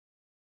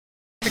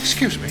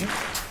Excuse me,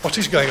 what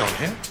is going on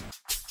here?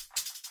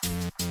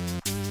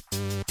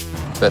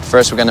 But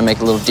first we're going to make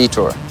a little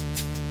detour.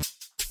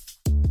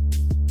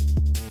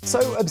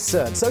 So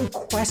absurd, so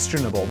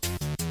questionable.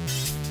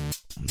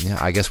 Yeah,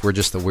 I guess we're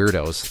just the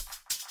weirdos.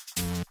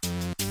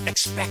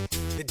 Expect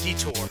the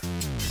detour.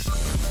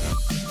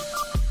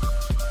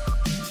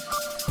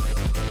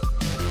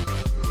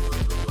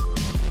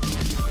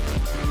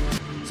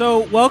 So,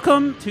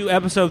 welcome to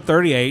episode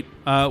 38.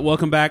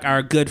 Welcome back,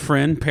 our good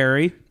friend,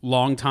 Perry.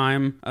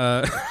 Long-time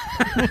caller.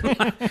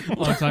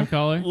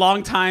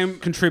 Long-time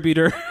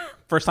contributor.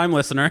 First-time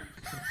listener.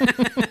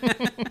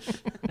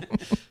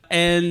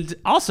 And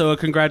also, a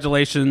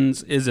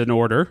congratulations is in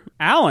order.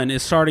 Alan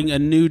is starting a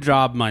new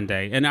job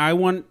Monday, and I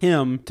want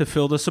him to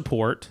feel the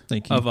support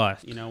of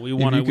us. You know, we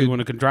want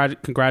to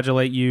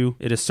congratulate you.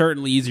 It is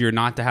certainly easier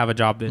not to have a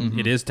job than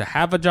it is to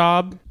have a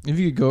job. If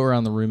you could go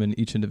around the room and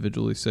each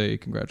individually say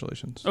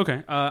congratulations.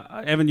 Okay.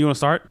 Evan, you want to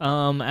start?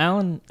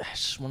 Alan, I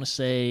just want to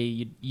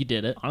say you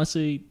did it.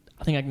 Honestly,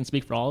 I think I can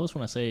speak for all of us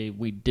when I say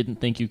we didn't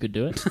think you could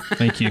do it.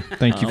 Thank you.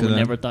 Thank you for we that.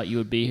 never thought you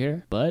would be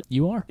here, but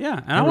you are.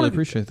 Yeah. And I really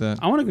appreciate that.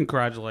 I want to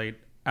congratulate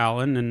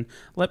Alan, and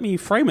let me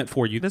frame it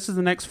for you. This is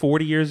the next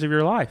 40 years of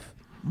your life.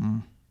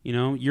 You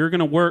know, you're going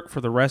to work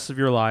for the rest of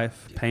your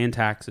life, paying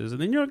taxes,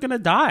 and then you're going to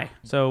die.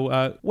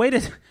 So way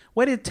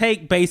to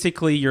take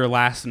basically your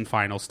last and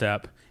final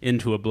step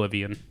into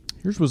oblivion.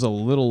 Yours was a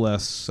little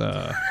less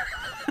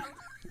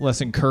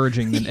less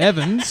encouraging than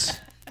Evan's.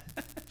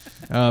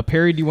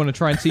 Perry, do you want to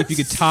try and see if you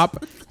could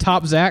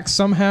top Zach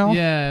somehow?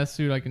 Yeah, that's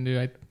what I can do.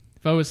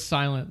 If I was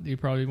silent,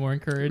 you'd probably be more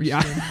encouraged.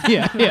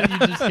 Yeah. You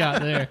just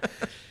got there.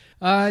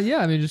 Yeah,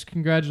 I mean, just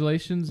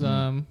congratulations.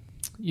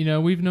 You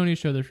know, we've known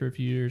each other for a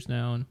few years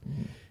now, and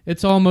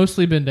it's all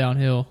mostly been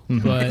downhill,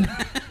 but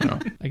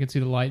I can see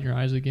the light in your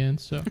eyes again,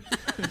 so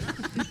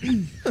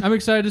I'm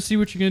excited to see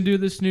what you're going to do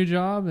with this new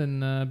job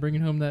and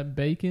bringing home that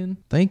bacon.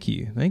 Thank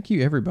you,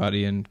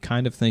 everybody, and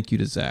kind of thank you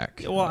to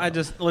Zach. Well,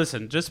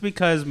 listen, just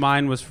because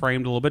mine was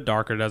framed a little bit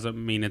darker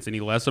doesn't mean it's any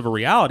less of a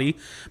reality,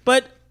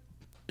 but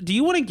do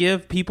you want to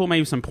give people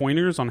maybe some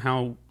pointers on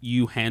how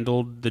you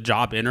handled the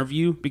job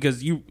interview?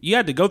 Because you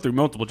had to go through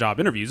multiple job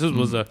interviews. This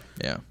was an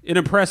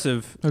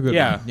impressive, one.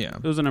 Yeah,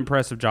 it was an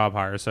impressive job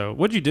hire. So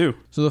what'd you do?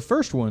 So the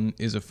first one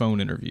is a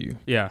phone interview.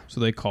 Yeah. So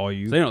they call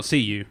you. So they don't see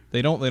you.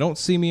 They don't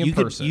see me in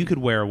person. You could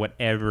wear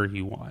whatever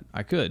you want.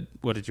 I could.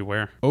 What did you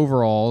wear?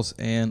 Overalls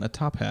and a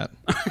top hat.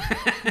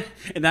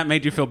 And that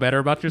made you feel better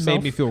about yourself?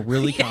 Made me feel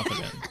really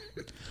confident.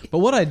 But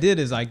what I did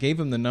is I gave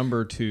him the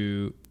number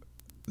to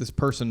this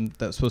person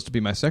that's supposed to be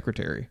my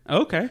secretary.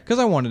 Okay. Because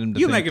I wanted him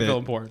to make it feel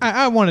important.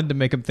 I wanted to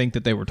make him think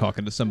that they were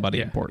talking to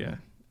somebody important.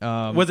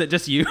 Yeah. Was it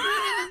just you?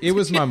 It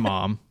was my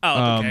mom.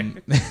 Oh, okay.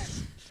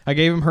 I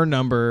gave him her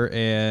number,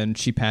 and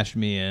she patched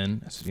me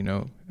in. I said,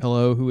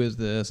 hello, who is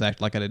this?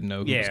 Act like I didn't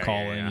know who was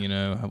calling,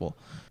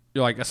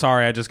 You're like,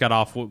 sorry, I just got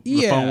off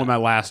the phone with my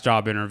last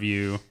job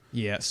interview.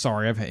 Yeah,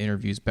 sorry, I've had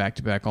interviews back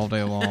to back all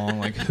day long.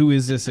 Like, who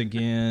is this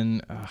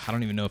again? I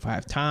don't even know if I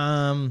have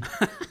time.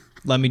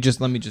 Let me just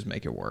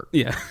make it work.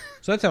 Yeah.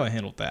 So that's how I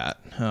handled that.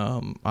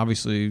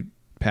 Obviously,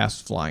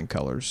 passed flying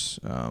colors.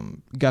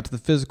 Got to the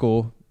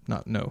physical.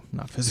 Not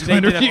physical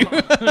interview.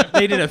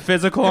 They did a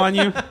physical on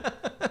you?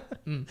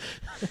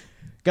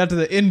 Got to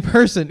the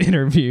in-person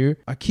interview.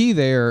 A key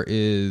there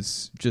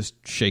is just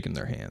shaking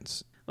their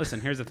hands. Listen,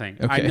 here's the thing.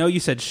 Okay. I know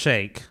you said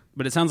shake,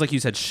 but it sounds like you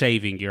said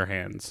shaving your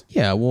hands.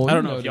 Yeah, well, I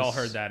don't know if y'all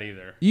heard that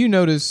either. You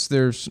notice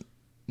there's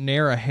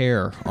ne'er a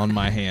hair on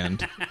my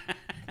hand.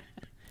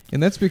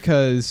 And that's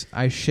because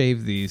I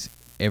shave these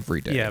every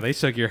day. Yeah, they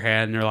shook your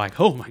hand and they're like,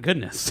 oh my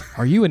goodness.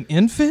 Are you an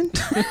infant?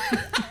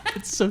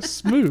 It's so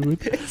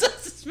smooth.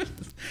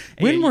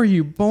 When were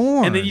you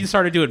born? And then you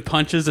started doing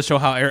punches to show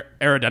how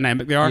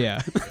aerodynamic they are.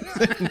 Yeah.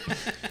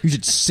 You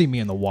should see me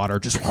in the water.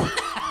 Just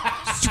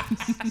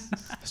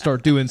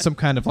start doing some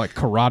kind of like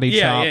karate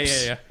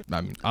chops. Yeah.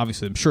 I mean,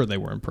 obviously, I'm sure they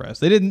were impressed.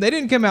 They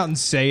didn't come out and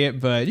say it,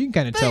 but you can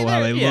kind of tell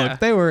how they looked.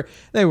 They were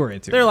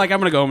into it. They're like,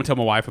 I'm going to go home and tell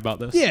my wife about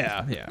this.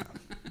 Yeah.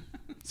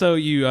 So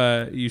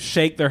you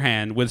shake their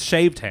hand with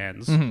shaved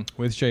hands.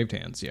 Mm-hmm. With shaved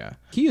hands, yeah.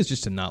 Key is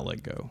just to not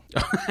let go.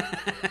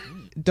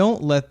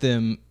 Don't let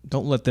them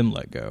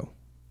let go.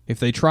 If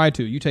they try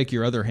to, you take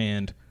your other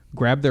hand,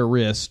 grab their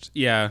wrist,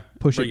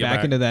 push it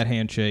back into that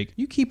handshake.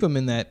 You keep them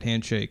in that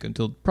handshake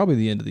until probably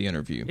the end of the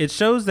interview. It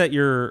shows that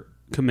you're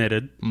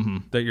committed,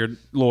 that you're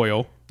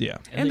loyal. Yeah.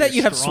 And that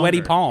you have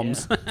sweaty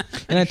palms. Yeah.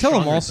 And I tell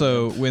them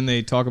also, when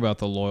they talk about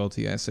the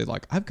loyalty, I say,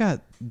 like, I've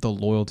got the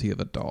loyalty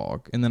of a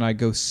dog. And then I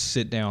go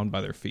sit down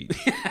by their feet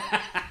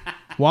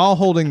while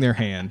holding their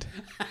hand.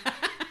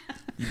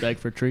 You beg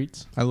for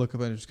treats? I look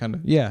up and just kind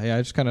of,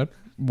 I just kind of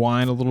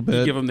whine a little bit.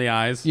 You give them the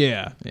eyes?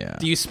 Yeah.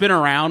 Do you spin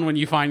around when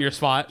you find your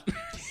spot?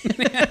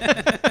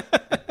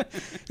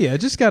 Yeah,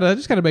 just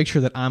gotta make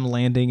sure that I'm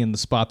landing in the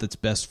spot that's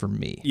best for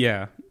me.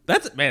 Yeah.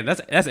 That's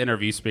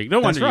interview speak. No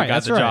wonder you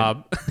got the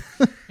job.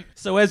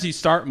 So as you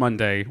start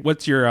Monday,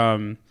 what's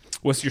your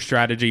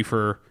strategy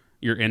for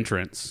your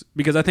entrance?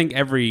 Because I think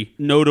every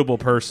notable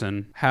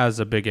person has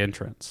a big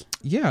entrance.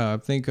 Yeah, I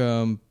think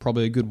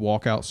probably a good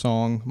walkout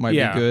song might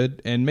be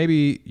good. And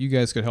maybe you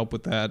guys could help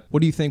with that.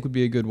 What do you think would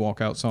be a good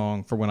walkout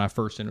song for when I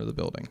first enter the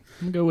building?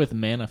 I'm going to go with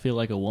Man, I Feel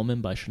Like a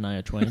Woman by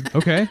Shania Twain.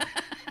 Okay.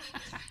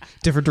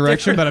 Different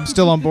direction, but I'm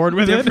still on board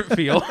with it. Different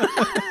feel.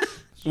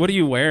 What are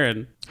you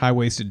wearing?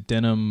 High-waisted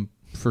denim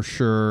for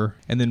sure.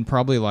 And then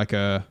probably like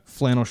a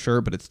flannel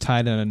shirt, but it's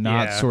tied in a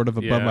knot sort of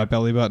above my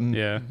belly button.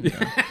 Yeah.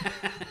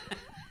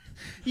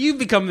 You've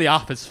become the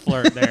office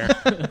flirt there.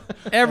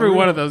 Every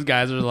one of those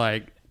guys are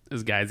like,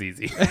 this guy's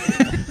easy.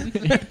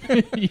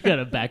 You got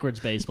a backwards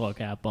baseball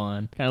cap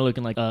on. Kind of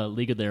looking like a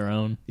League of Their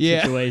Own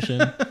Yeah.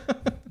 situation.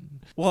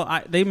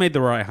 Well, they made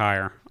the right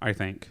hire, I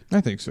think.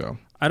 I think so.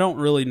 I don't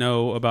really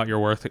know about your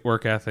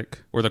work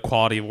ethic or the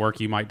quality of work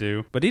you might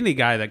do, but any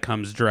guy that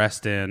comes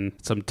dressed in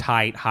some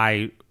tight,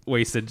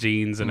 high-waisted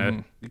jeans and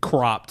a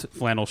cropped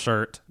flannel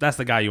shirt, that's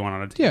the guy you want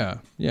on a team.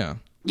 Yeah.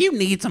 You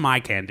need some eye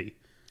candy.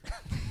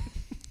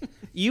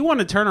 You want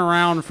to turn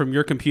around from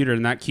your computer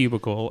in that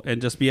cubicle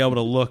and just be able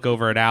to look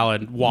over at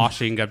Alan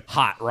washing a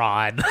hot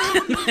rod.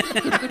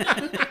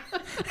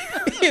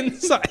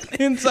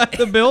 Inside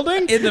the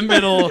building? In the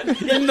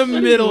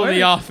middle of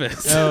the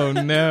office. Oh,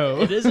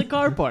 no. It is a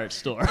car parts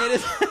store.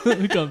 It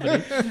is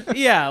company.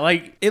 Yeah,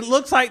 like, it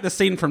looks like the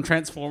scene from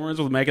Transformers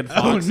with Megan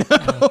Fox. Oh,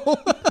 no.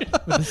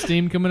 With the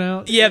steam coming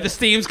out? Yeah, the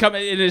steam's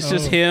coming, and it's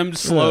just him,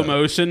 slow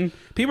motion.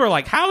 People are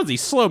like, how is he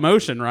slow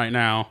motion right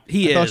now?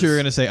 I thought you were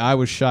going to say I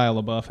was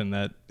Shia LaBeouf in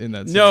that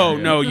No,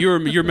 scenario.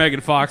 you're Megan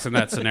Fox in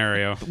that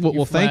scenario.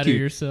 Well, thank you.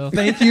 Yourself.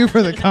 Thank you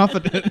for the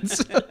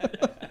confidence.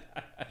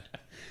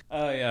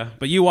 Oh, yeah.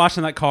 But you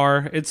watching that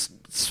car, it's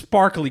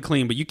sparkly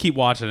clean, but you keep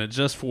watching it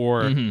just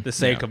for the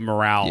sake of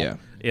morale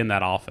in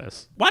that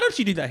office. Why don't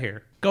you do that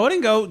here? Go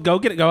out,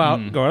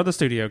 go out of the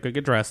studio, go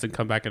get dressed, and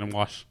come back in and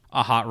wash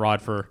a hot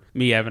rod for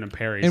me, Evan, and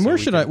Perry. And where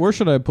should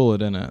I pull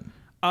it in at?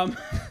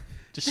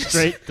 Just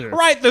straight through.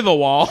 Right through the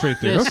wall. Straight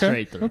through. Just Okay.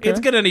 straight through. Okay. It's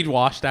going to need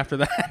washed after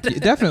that. Yeah,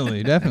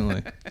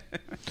 definitely.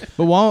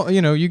 But while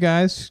you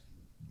guys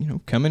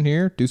come in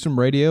here, do some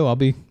radio. I'll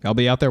be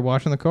out there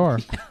washing the car.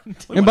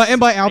 and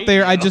by out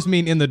there, I just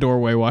mean in the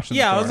doorway washing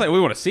the car. I was like, we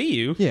want to see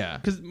you. Yeah.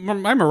 Because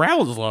my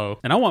morale is low,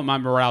 and I want my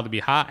morale to be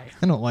high.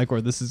 I don't like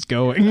where this is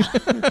going.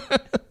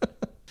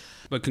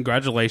 But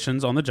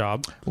congratulations on the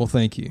job. Well,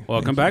 thank you.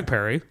 Welcome back,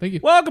 Perry. Thank you.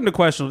 Welcome to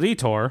Questionable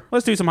Detour.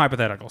 Let's do some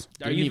hypotheticals.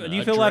 Do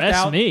you feel left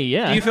out? Me,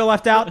 yeah. Do you feel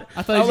left out?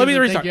 I thought let me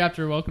thank restart. you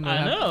after welcome to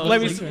I know.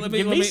 Let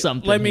Give me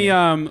something Let me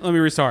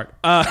here. restart.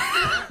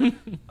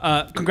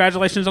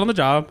 Congratulations on the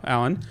job,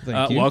 Alan.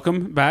 Thank you.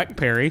 Welcome back,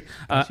 Perry.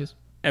 Gracias.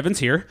 Evan's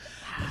here.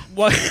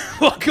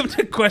 Welcome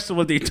to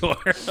Questionable Detour.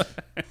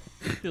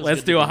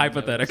 Let's do a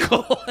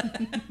hypothetical.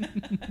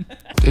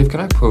 Dave, can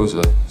I pose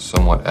a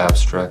somewhat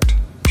abstract,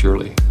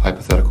 purely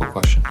hypothetical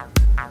question?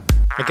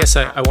 I guess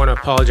I want to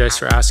apologize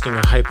for asking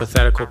a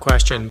hypothetical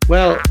question.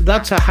 Well,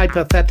 that's a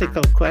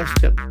hypothetical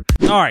question.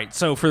 All right,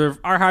 so for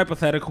our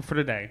hypothetical for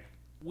today,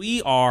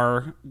 we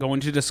are going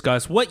to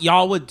discuss what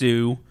y'all would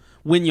do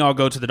when y'all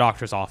go to the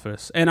doctor's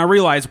office. And I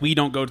realize we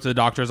don't go to the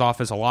doctor's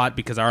office a lot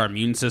because our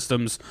immune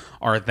systems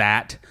are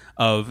that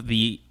of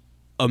the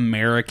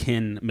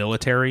American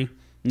military.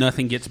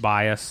 Nothing gets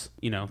by us.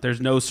 There's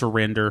no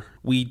surrender.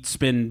 We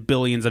spend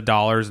billions of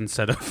dollars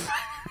instead of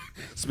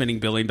spending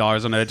 $1 billion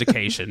on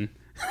education.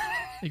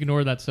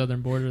 Ignore that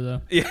southern border,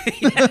 though.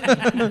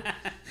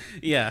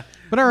 Yeah.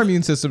 But our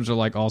immune systems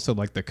are also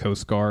like the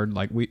Coast Guard.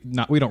 Like we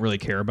don't really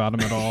care about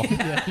them at all.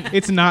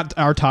 It's not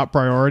our top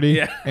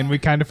priority, and we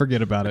kind of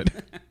forget about it.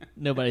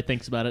 Nobody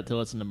thinks about it till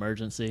it's an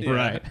emergency.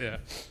 Right. Yeah.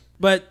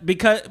 But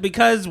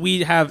because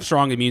we have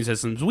strong immune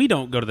systems, we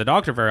don't go to the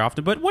doctor very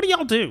often. But what do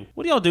y'all do?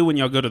 What do y'all do when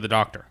y'all go to the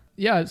doctor?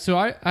 Yeah, so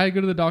I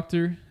go to the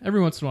doctor every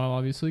once in a while,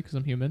 obviously, because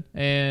I'm human.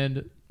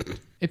 And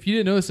if you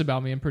didn't notice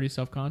about me, I'm pretty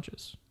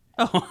self-conscious.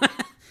 Oh,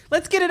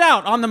 let's get it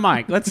out on the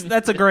mic.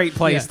 That's a great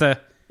place to...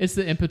 It's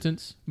the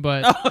impotence,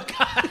 but... Oh,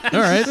 God.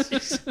 All right.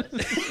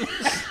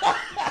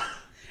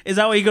 Is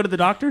that why you go to the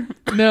doctor?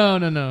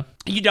 No.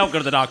 You don't go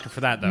to the doctor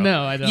for that, though.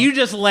 No, I don't. You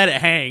just let it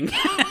hang.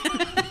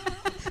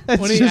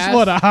 That's just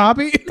what, a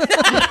hobby?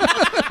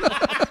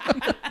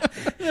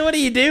 What do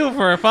you do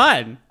for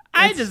fun?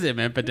 I just am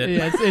impotent.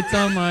 Yeah, it's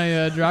on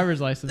my driver's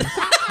license.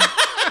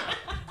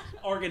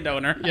 Organ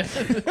donor. Yeah.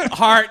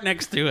 Heart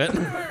next to it.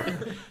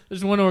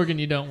 There's one organ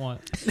you don't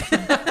want.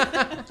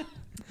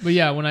 But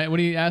yeah, when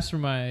he asked for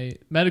my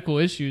medical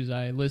issues,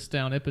 I list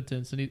down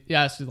impotence, and he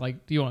asked,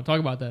 like, do you want to talk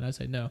about that? And I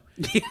say no.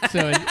 Yeah.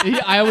 So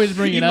I always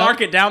bring it up. You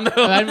mark it down,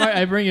 though?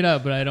 I bring it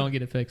up, but I don't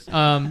get it fixed.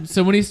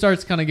 So when he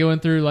starts kind of going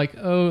through,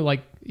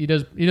 he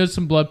does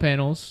some blood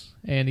panels,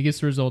 and he gets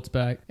the results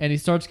back, and he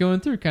starts going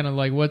through kind of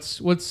like what's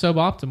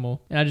suboptimal,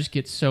 and I just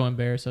get so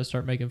embarrassed, I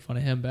start making fun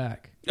of him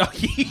back. Oh,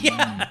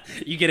 yeah.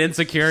 You get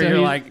insecure. So you're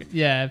like...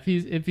 Yeah,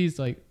 if he's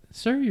like,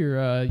 sir,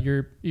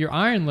 your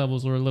iron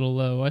levels are a little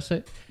low. I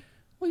say...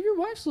 Well, your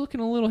wife's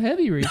looking a little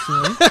heavy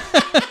recently.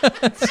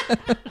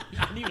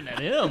 Not even at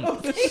him.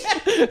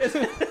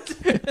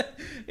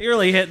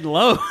 really hitting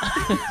low.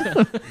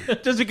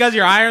 Just because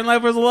your iron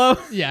level's low?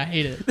 Yeah, I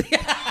hate it.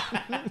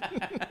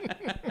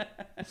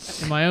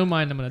 In my own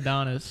mind, I'm an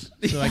Adonis,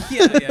 so I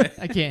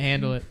can't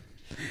handle it.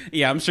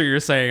 Yeah, I'm sure you're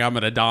saying I'm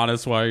an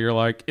Adonis while you're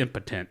like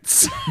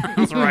impotence.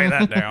 Let's write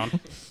that down.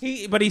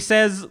 But he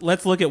says,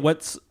 let's look at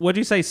what'd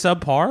you say,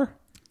 subpar?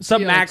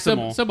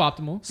 Submaximal.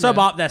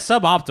 Suboptimal. That's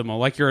suboptimal,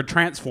 like you're a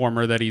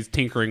transformer that he's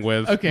tinkering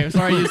with. Okay, I'm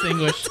sorry I used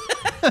English.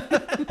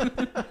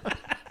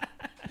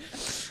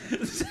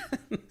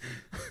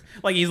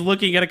 Like he's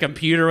looking at a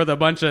computer with a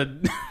bunch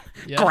of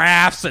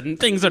graphs and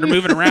things that are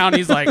moving around.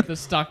 He's like, the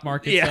stock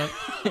market's up.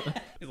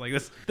 He's like,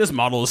 this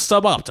model is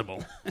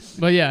suboptimal.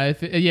 But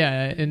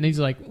and he's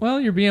like, well,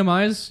 your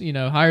BMI is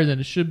higher than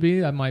it should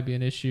be. That might be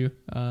an issue.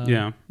 I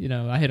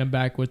hit him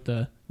back with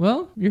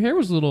well, your hair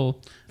was a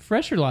little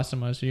fresher last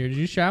time I was here. Did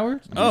you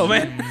shower? Oh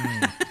man,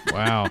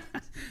 wow,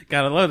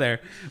 got it low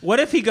there.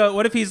 What if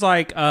he's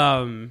like,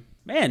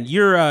 man,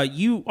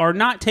 you are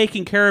not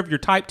taking care of your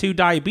type 2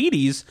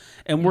 diabetes,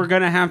 and we're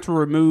gonna have to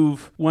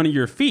remove one of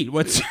your feet.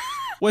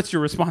 What's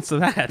your response to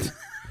that?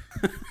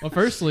 Well,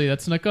 firstly,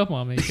 that snuck up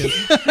on me. No,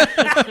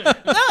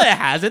 it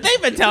hasn't.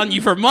 They've been telling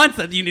you for months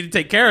that you need to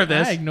take care of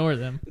this. I ignore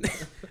them.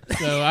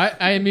 So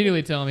I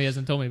immediately tell him he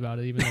hasn't told me about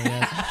it, even though he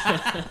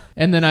has.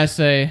 And then I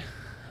say,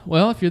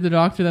 well, if you're the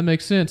doctor, that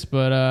makes sense,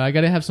 but I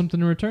got to have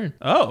something in return.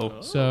 Oh.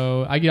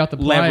 So I get out the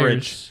pliers.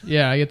 Leverage.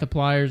 Yeah, I get the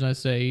pliers, and I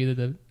say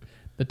either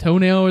the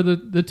toenail or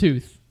the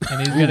tooth, and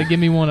he's got to give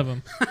me one of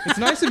them. It's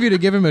nice of you to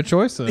give him a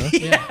choice, though.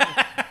 Yeah.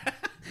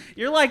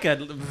 You're like a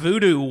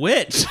voodoo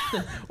witch.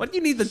 What do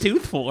you need the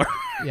tooth for?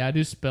 Yeah, I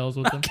do spells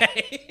with them.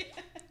 Okay.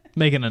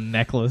 Making a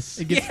necklace.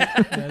 It gets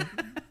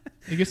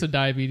the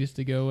diabetes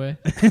to go away.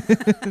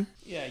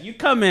 Yeah, you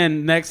come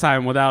in next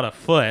time without a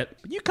foot.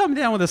 You come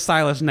down with a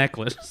stylish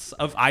necklace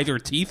of either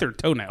teeth or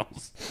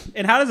toenails.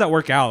 And how does that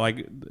work out?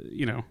 Like,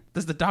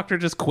 does the doctor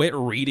just quit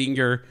reading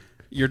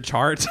your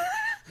chart?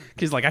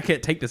 He's like, I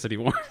can't take this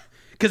anymore.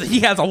 Because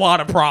he has a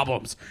lot of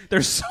problems.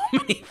 There's so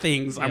many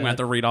things I'm going to have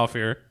to read off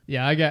here.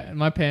 Yeah,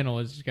 my panel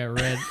has just got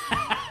red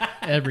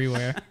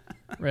everywhere.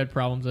 Red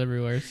problems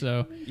everywhere.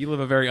 So you live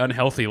a very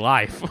unhealthy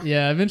life.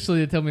 Yeah,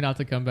 eventually they tell me not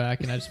to come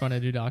back, and I just find a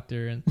new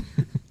doctor, and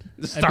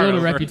I build over.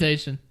 a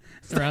reputation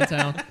around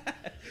town.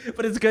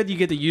 But it's good you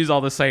get to use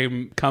all the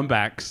same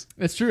comebacks.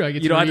 It's true.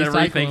 You don't have to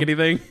rethink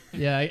anything.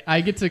 Yeah,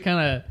 I get to kind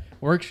of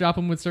workshop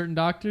them with certain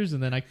doctors,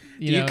 and then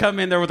Do you come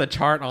in there with a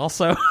chart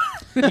also?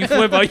 you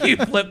flip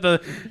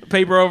the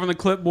paper over on the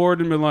clipboard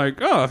and be like,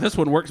 oh, this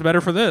one works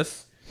better for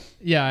this.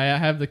 Yeah, I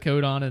have the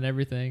code on and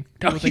everything.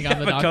 People think I'm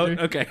the doctor.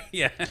 Okay,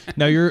 yeah.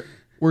 Now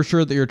we're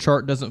sure that your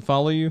chart doesn't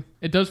follow you?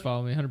 It does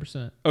follow me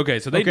 100%. Okay,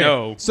 so they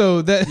know.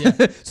 So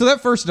that so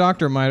that first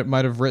doctor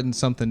might have written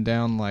something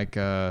down like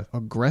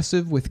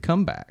aggressive with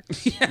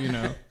comebacks.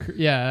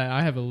 Yeah,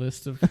 I have a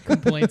list of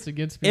complaints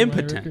against me.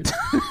 Impotent.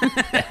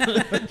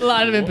 A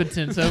lot of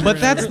impotence.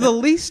 But that's the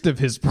least of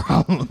his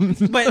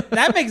problems. But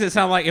that makes it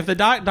sound like if the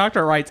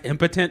doctor writes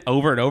impotent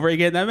over and over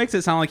again, that makes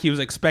it sound like he was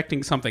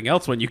expecting something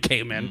else when you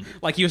came in.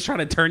 Like he was trying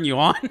to turn you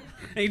on.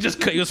 And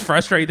he was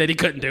frustrated that he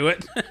couldn't do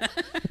it.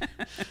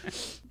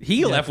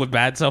 He left with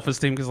bad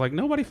self-esteem because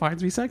nobody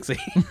finds me sexy.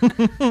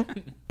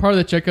 Part of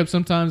the checkup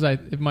sometimes,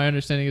 if my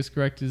understanding is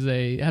correct, is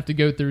they have to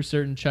go through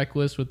certain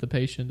checklists with the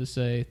patient to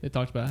say, they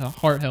talked about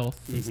heart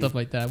health and stuff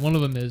like that. One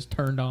of them is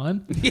turned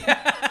on.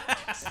 Yeah.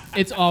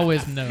 It's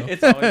always no.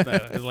 It's always no.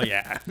 It's like,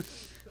 yeah,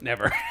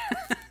 never.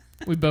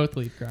 We both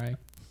leave crying.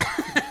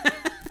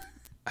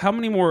 How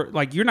many more,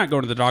 you're not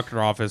going to the doctor's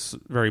office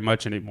very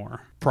much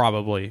anymore,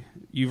 probably.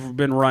 You've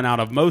been run out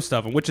of most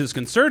of them, which is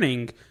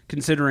concerning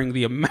considering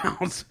the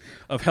amount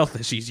of health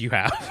issues you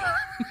have.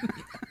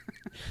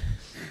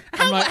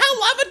 How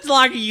much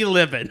longer are you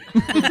living?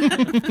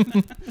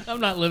 I'm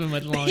not living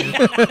much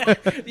longer.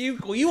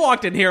 You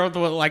walked in here with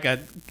like a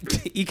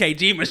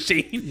EKG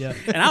machine, yeah,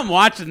 and I'm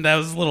watching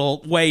those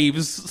little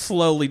waves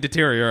slowly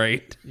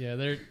deteriorate.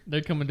 Yeah,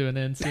 they're coming to an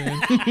end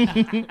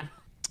soon.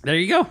 There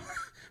you go.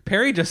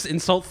 Perry just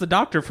insults the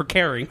doctor for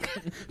caring,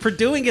 for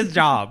doing his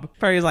job.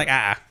 Perry's like,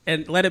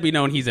 and let it be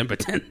known he's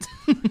impotent.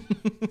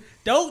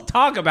 Don't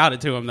talk about it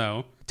to him,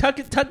 though. Tuck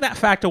that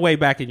fact away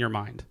back in your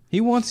mind.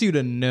 He wants you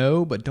to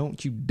know, but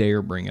don't you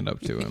dare bring it up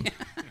to him.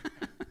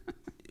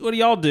 What do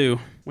y'all do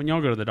when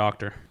y'all go to the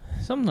doctor?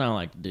 Something I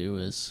like to do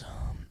is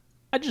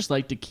I just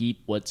like to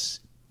keep what's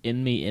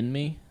in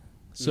me.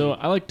 So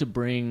I like to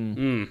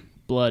bring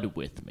blood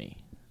with me.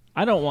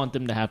 I don't want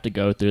them to have to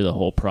go through the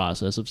whole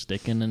process of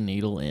sticking a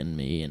needle in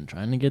me and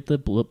trying to get the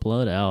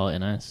blood out,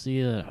 and I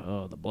see that,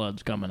 the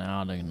blood's coming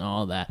out and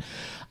all that.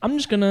 I'm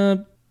just going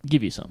to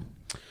give you some.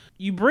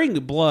 You bring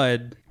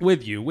blood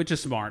with you, which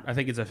is smart. I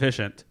think it's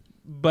efficient.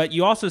 But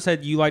you also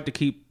said you like to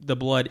keep the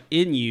blood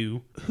in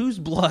you. Whose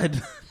blood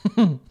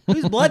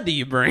do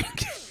you bring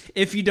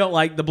if you don't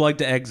like the blood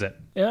to exit?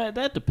 Yeah,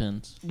 that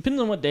depends. Depends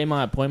on what day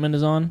my appointment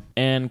is on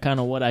and kind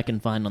of what I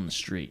can find on the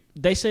street.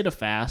 They say to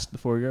fast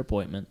before your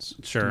appointments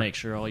to make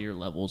sure all your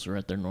levels are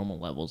at their normal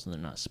levels and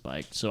they're not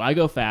spiked. So I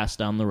go fast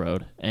down the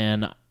road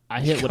and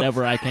I hit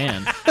whatever I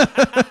can.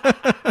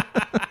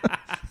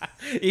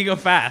 You go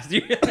fast.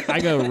 I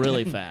go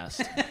really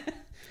fast.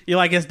 You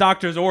like his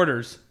doctor's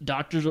orders.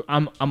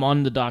 I'm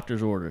on the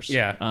doctor's orders.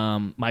 Yeah.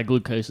 My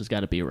glucose has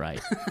got to be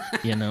right.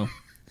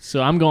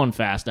 So I'm going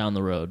fast down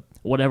the road.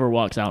 Whatever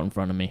walks out in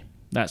front of me,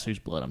 that's whose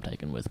blood I'm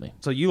taking with me.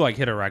 So you like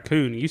hit a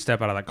raccoon, you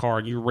step out of that car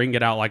and you wring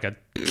it out like a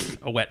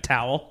wet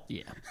towel.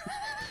 Yeah.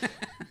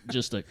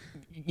 Just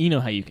you know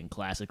how you can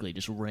classically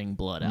just wring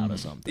blood out of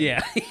something.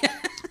 Yeah.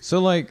 So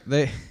like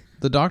the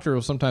doctor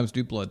will sometimes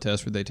do blood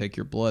tests where they take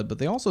your blood, but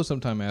they also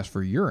sometimes ask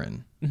for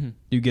urine. Mm-hmm.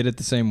 You get it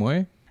the same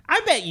way?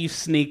 I bet you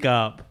sneak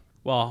up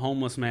while a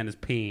homeless man is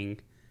peeing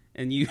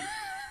and you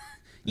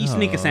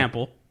sneak a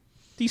sample.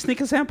 Do you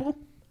sneak a sample?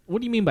 What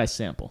do you mean by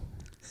sample?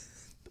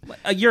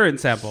 A urine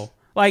sample.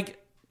 Like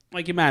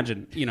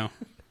imagine,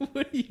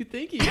 What do you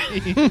think he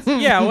means?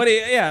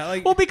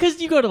 Well,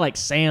 because you go to like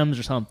Sam's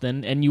or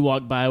something and you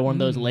walk by one of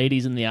those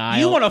ladies in the aisle.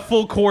 You want a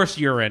full course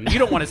urine. You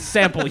don't want to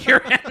sample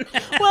urine.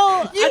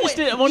 Well,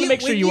 I want to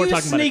make sure you weren't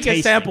talking about sneak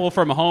a sample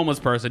from a homeless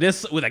person.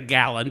 It's with a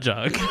gallon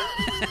jug.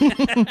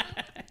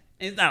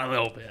 It's not a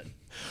little bit.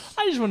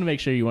 I just want to make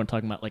sure you weren't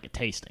talking about like a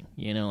tasting.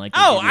 Like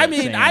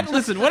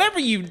listen. Whatever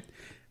you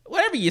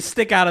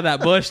stick out of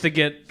that bush to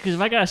get. Because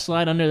if I gotta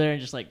slide under there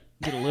and just like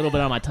get a little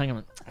bit on my tongue, I'm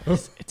like,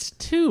 it's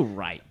too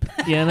ripe.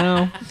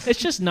 It's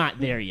just not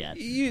there yet.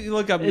 You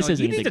look up and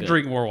you need to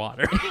drink more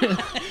water.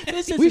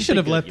 We should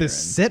have let this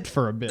sit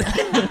for a bit.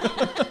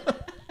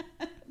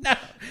 No,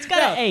 it's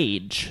gotta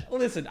age.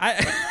 Listen,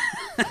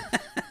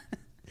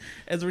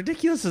 as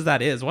ridiculous as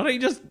that is, why don't you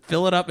just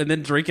fill it up and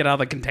then drink it out of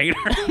the container?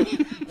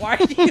 Why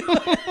are you?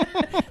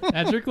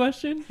 That's your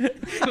question?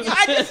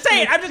 I'm just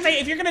saying,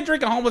 if you're gonna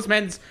drink a homeless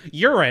man's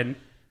urine,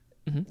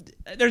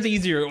 there's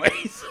easier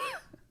ways.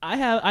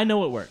 I know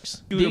what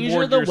works. These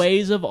are the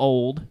ways of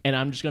old, and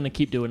I'm just going to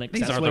keep doing it.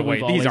 These are the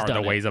ways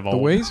of old. The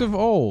ways of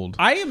old.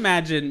 I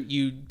imagine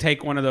you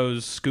take one of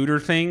those scooter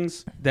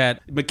things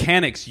that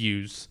mechanics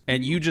use,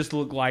 and you just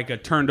look like a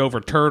turned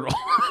over turtle,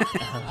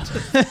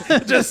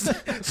 just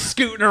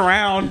scooting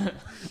around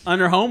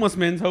under homeless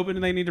men,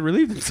 hoping they need to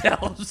relieve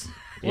themselves.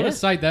 What a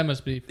sight that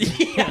must be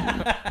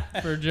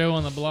for Joe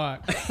on the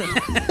block.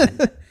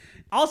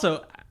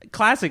 Also,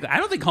 classically, I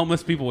don't think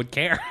homeless people would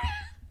care.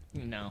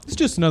 No. It's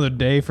just another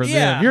day for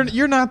them.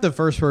 You're not the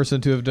first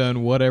person to have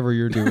done whatever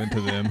you're doing to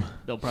them.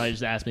 They'll probably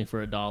just ask me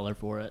for $1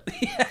 for it.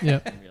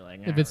 Yep.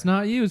 Like, if it's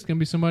not you, it's going to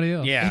be somebody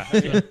else.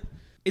 Yeah.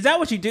 Is that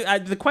what you do?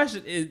 The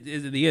question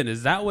is in the end,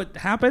 is that what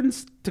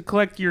happens to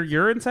collect your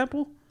urine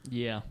sample?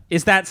 Yeah.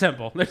 It's that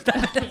simple. There's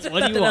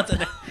what do you want?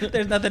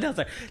 There's nothing else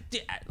there.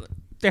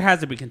 There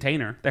has to be a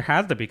container. There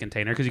has to be a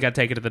container because you got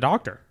to take it to the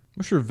doctor.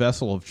 What's your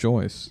vessel of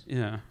choice?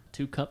 Yeah.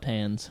 2 cupped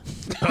hands.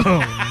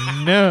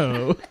 Oh,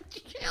 no. The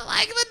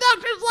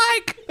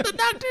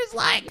doctor's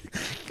like,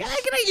 can I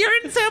get a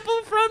urine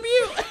sample from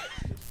you?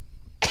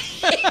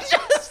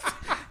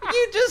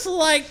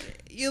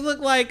 You look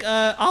like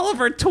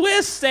Oliver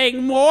Twist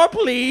saying more,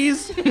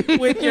 please,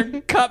 with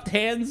your cupped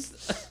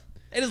hands.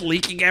 It is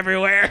leaking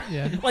everywhere.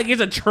 Yeah. Like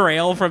there's a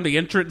trail from the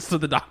entrance to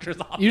the doctor's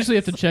office. You usually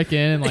have to check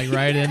in and like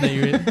write in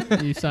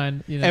that you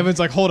signed. Evan's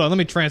like, hold on, let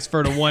me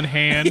transfer to one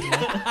hand.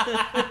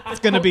 It's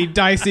going to be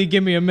dicey.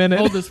 Give me a minute.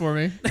 Hold this for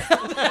me.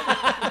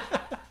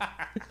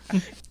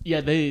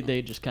 Yeah,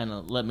 they just kind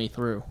of let me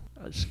through.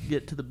 I just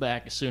get to the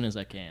back as soon as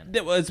I can.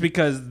 It's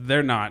because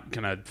they're not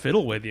going to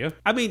fiddle with you.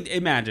 I mean,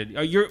 imagine.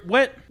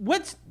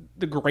 What's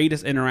the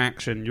greatest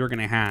interaction you're going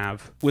to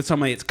have with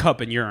somebody that's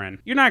cupping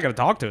urine? You're not going to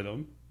talk to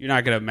them. You're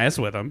not going to mess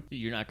with them.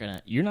 You're not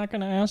gonna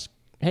ask,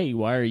 hey,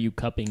 why are you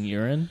cupping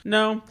urine?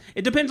 No,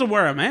 it depends on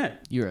where I'm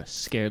at. You're a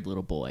scared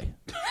little boy.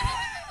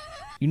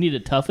 You need to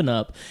toughen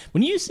up.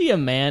 When you see a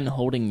man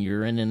holding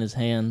urine in his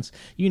hands,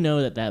 you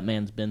know that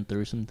man's been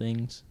through some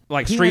things.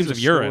 Like streams of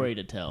urine. He has a story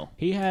to tell.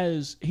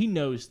 He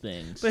knows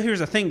things. But here's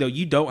the thing, though.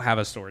 You don't have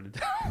a story to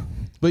tell.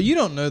 But you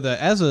don't know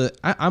that.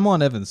 I'm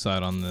on Evan's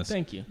side on this.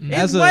 Thank you.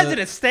 It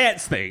wasn't a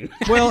stats thing.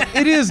 Well,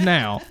 it is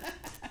now.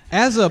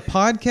 As a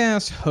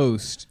podcast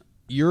host,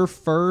 your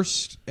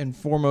first and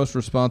foremost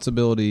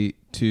responsibility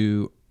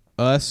to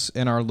us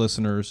and our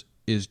listeners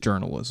is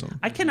journalism.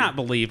 I cannot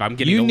believe I'm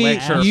getting a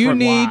lecture from You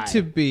need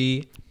to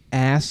be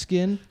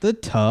asking the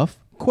tough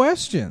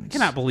questions. I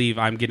cannot believe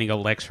I'm getting a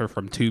lecture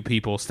from 2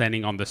 people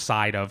standing on the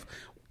side of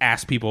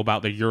ask people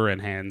about their urine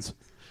hands.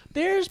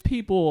 There's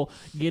people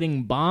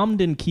getting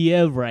bombed in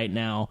Kiev right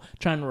now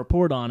trying to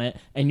report on it,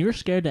 and you're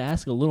scared to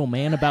ask a little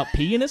man about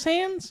pee in his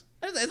hands?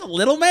 There's a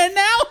little man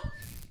now?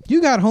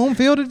 You got home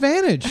field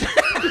advantage.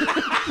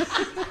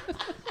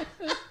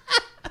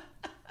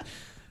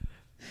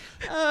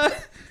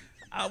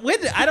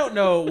 I don't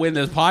know when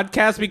this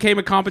podcast became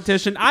a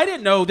competition. I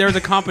didn't know there was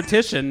a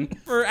competition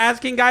for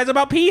asking guys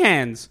about pee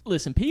hands.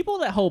 Listen, people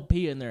that hold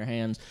pee in their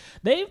hands,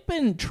 they've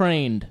been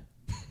trained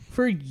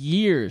for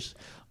years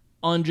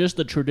on just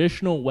the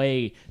traditional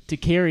way to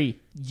carry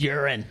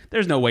urine.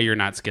 There's no way you're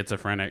not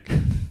schizophrenic.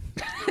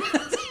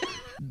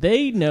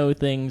 They know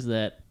things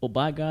that, well,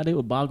 by God, it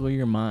would boggle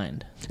your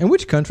mind. And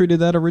which country did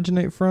that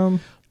originate from?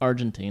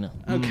 Argentina.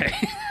 Okay.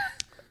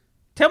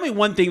 Tell me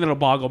one thing that'll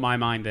boggle my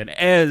mind then,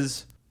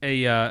 as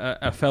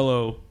a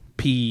fellow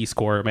pee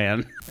score,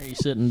 man. Are you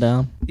sitting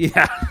down?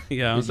 Yeah.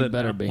 You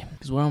better be.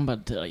 Because what I'm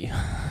about to tell you,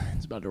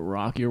 it's about to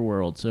rock your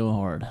world so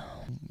hard.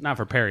 Not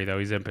for Perry, though.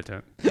 He's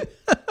impotent.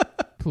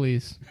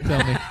 Please,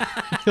 tell me.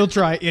 He'll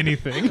try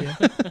anything.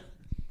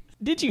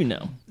 Did you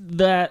know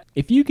that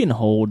if you can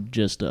hold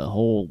just a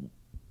whole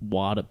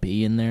wad of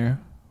pee in there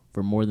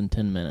for more than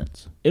 10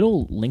 minutes,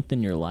 it'll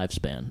lengthen your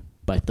lifespan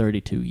by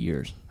 32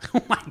 years?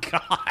 Oh, my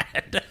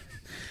God.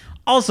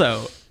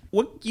 Also,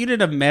 what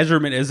unit of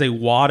measurement is a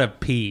wad of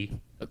pee?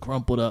 A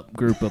crumpled up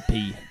group of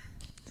pee.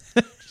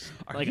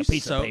 Like a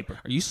piece of paper.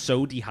 Are you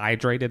so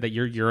dehydrated that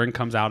your urine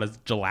comes out as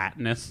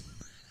gelatinous?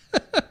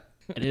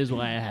 It is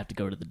why I have to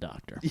go to the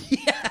doctor.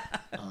 Yeah.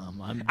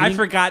 I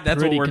forgot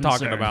that's what we're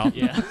talking about.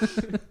 Yeah.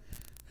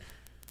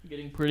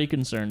 Getting pretty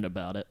concerned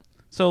about it.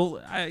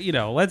 So,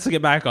 let's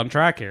get back on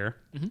track here.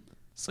 Mm-hmm.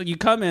 So you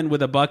come in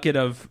with a bucket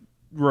of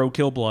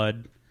roadkill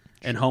blood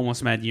and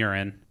homeless man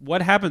urine.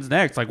 What happens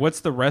next? Like, what's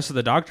the rest of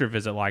the doctor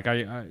visit like?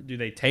 Do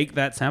they take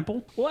that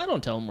sample? Well, I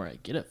don't tell them where I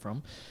get it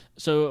from.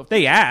 So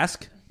they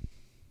ask.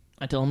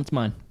 I tell them it's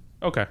mine.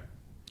 Okay.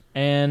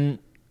 And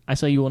I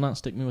say, you will not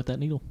stick me with that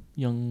needle,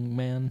 young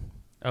man.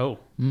 Oh.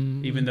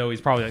 Even though he's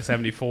probably like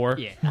 74?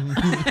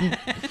 Yeah.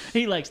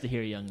 He likes to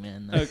hear young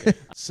man, though. Okay.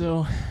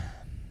 So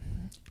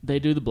they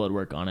do the blood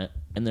work on it,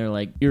 and they're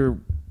like, your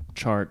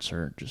charts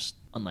are just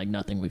unlike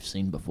nothing we've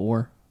seen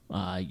before.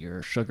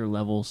 Your sugar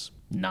levels,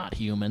 not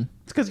human.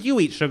 It's because you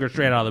eat sugar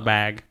straight out of the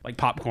bag, like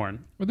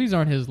popcorn. Well, these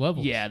aren't his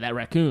levels. Yeah, that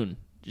raccoon.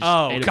 Just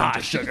ate a bunch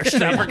of sugar.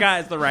 I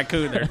forgot it's the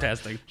raccoon they're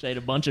testing. Just ate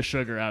a bunch of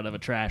sugar out of a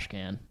trash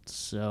can.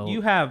 So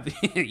you have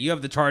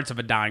the charts of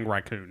a dying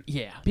raccoon.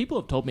 Yeah, people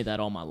have told me that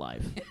all my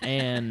life,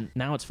 and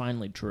now it's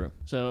finally true.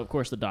 So of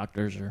course the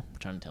doctors are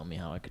trying to tell me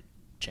how I could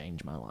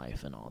change my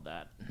life and all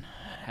that,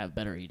 have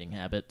better eating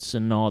habits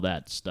and all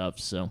that stuff.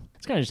 So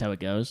it's kind of just how it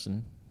goes,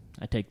 and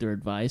I take their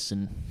advice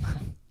and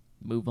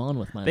move on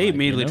with my life. They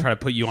immediately try to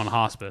put you on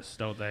hospice,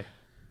 don't they?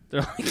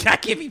 They're like, I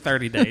give you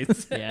 30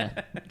 days. Yeah.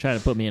 Try to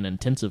put me in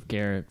intensive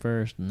care at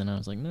first, and then I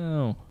was like,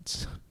 no,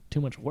 it's too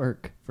much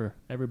work for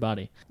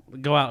everybody.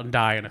 Go out and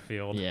die in a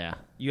field. Yeah.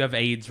 You have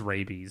AIDS,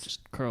 rabies.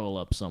 Just curl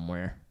up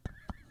somewhere.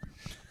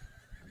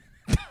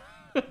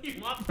 What do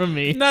you want from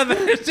me? Nothing.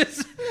 It's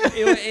just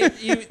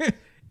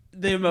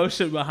the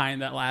emotion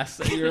behind that last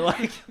thing. You're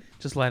like,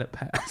 just let it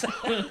pass.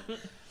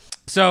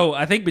 So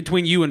I think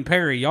between you and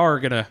Perry, y'all are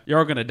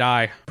gonna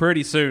die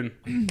pretty soon.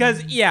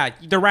 Because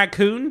the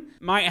raccoon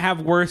might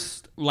have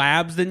worse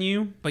labs than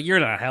you, but you're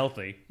not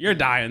healthy. You're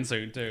dying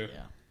soon too. Yeah,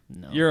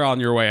 no. You're on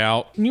your way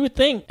out. And you would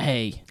think,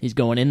 hey, he's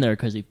going in there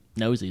because he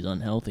knows he's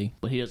unhealthy,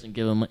 but he doesn't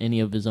give him any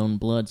of his own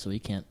blood, so he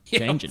can't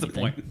change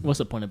anything. What's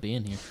the point of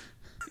being here?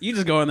 You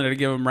just go in there to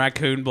give him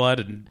raccoon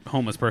blood and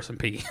homeless person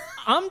pee.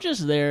 I'm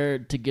just there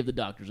to give the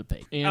doctors a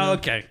pay. You know?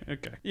 Okay.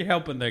 You're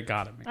helping the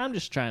economy. I'm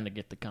just trying to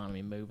get the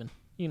economy moving.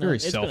 Very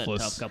it's selfless. Been a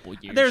tough couple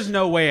years. There's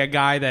no way a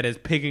guy that is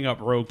picking up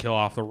roadkill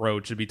off the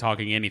road should be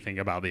talking anything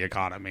about the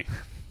economy.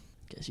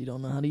 Guess you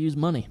don't know how to use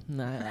money.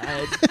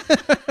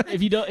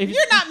 If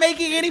you're not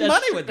making any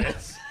money with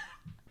this,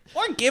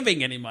 or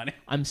giving any money,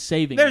 I'm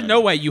saving. There's money.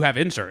 no way you have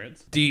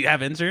insurance. Do you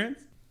have insurance?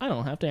 I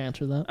don't have to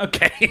answer that.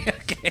 Okay.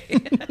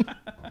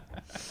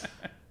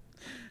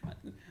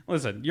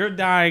 Listen, you're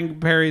dying.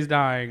 Perry's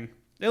dying.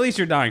 At least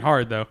you're dying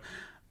hard, though.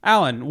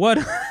 Alan, what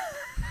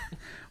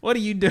do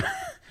you do?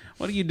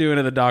 What are you doing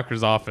in the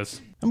doctor's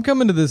office? I'm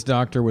coming to this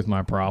doctor with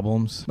my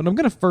problems, but I'm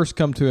going to first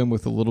come to him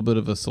with a little bit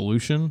of a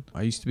solution.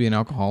 I used to be an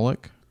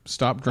alcoholic.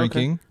 Stopped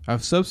drinking. Okay.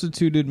 I've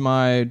substituted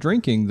my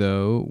drinking,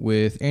 though,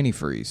 with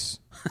antifreeze.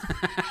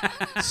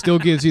 Still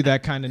gives you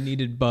that kind of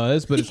needed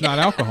buzz, but it's not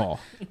alcohol.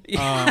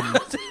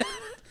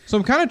 So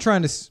I'm kind of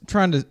trying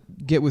to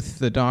get with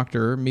the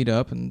doctor, meet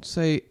up, and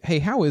say, hey,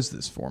 how is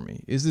this for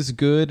me? Is this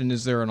good, and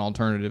is there an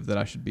alternative that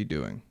I should be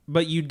doing?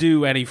 But you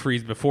do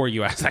antifreeze before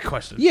you ask that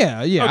question.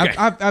 Yeah. Okay.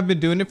 I've been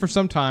doing it for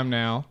some time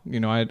now.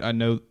 I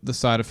know the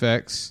side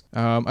effects.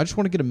 I just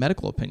want to get a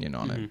medical opinion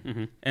on it.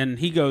 Mm-hmm. And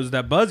he goes,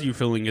 that buzz you're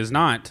feeling is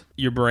not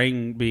your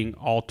brain being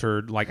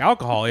altered like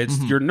alcohol.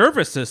 It's your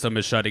nervous system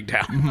is shutting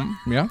down.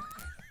 Mm-hmm. Yeah.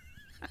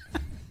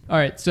 All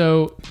right,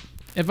 so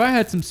if I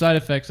had some side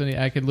effects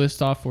I could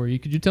list off for you,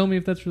 could you tell me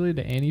if that's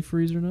related to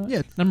antifreeze or not?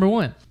 Yeah. Number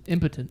 1,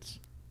 impotence.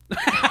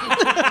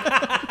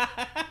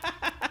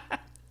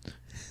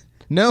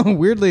 No,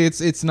 weirdly,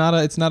 it's not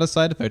a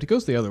side effect. It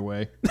goes the other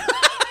way.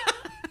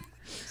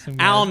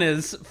 Alan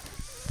is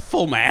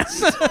full mass.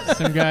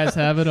 Some guys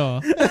have it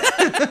all.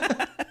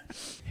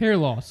 Hair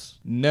loss.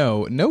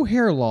 No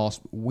hair loss.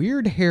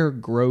 Weird hair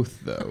growth,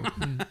 though.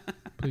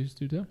 Please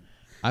do tell.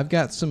 I've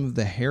got some of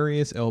the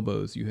hairiest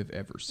elbows you have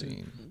ever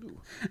seen.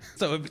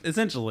 So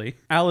essentially,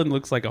 Alan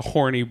looks like a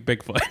horny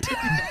Bigfoot.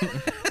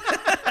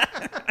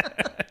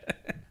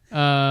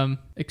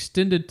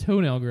 Extended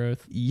toenail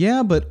growth.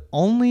 Yeah, but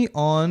only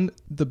on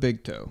the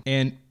big toe,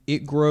 and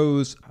it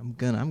grows. I'm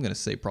gonna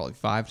say probably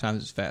 5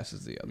 times as fast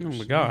as the others. Oh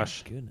my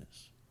gosh! Oh,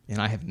 goodness! And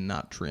I have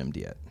not trimmed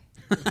yet.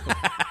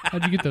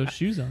 How'd you get those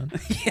shoes on?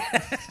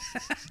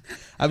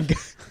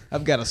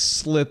 I've got a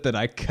slit that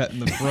I cut in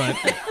the front.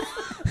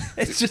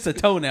 It's just a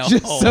toenail.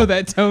 Just so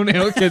that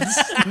toenail can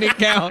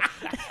sneak out.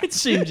 It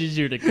seems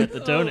easier to cut the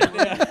toenail.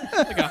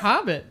 Like a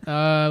hobbit.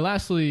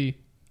 Lastly,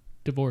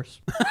 divorce.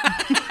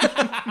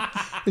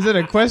 Is it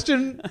a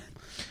question?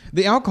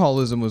 The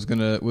alcoholism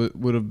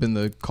would have been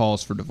the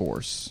cause for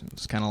divorce.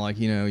 It's kind of like,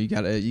 you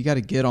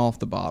gotta get off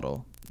the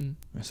bottle.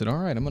 I said, all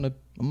right, I'm gonna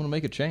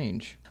make a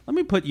change. Let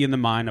me put you in the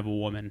mind of a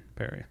woman,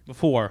 Perry.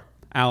 Before,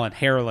 Alan,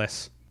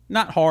 hairless,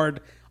 not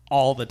hard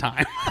all the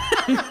time.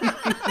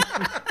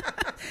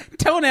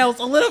 Toenails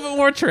a little bit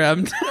more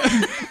trimmed.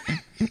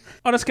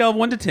 On a scale of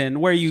 1 to 10,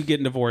 where are you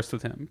getting divorced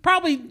with him?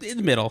 Probably in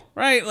the middle,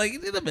 right? Like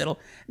in the middle.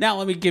 Now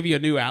let me give you a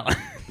new Alan.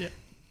 Yeah.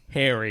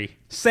 Harry.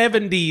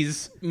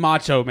 70s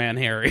macho man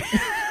Harry.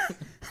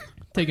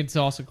 Taking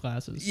salsa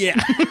classes.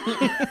 Yeah.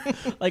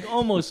 Like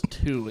almost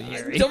too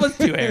hairy. It's almost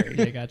too hairy.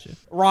 Yeah, gotcha.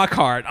 Rock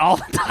hard all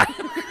the time.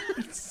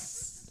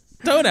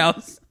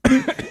 Toenails.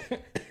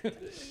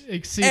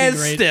 Exceeding and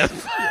rates.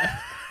 stiff.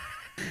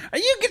 Are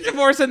you getting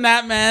divorced in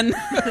that, man?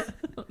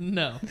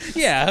 No.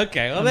 Yeah,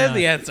 okay. Well, there's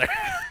the answer.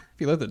 If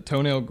you let the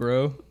toenail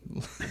grow,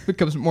 it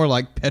becomes more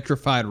like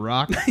petrified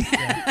rock.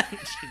 Yeah.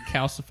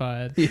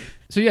 Calcified. Yeah.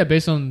 So yeah,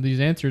 based on these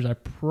answers, I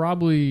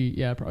probably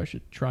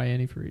should try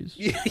antifreeze.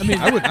 I mean,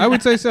 I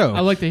would say so.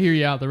 I'd like to hear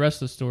you out the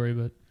rest of the story,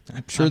 but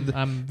I'm sure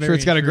I'm sure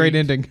it's got a great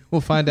intrigued. ending.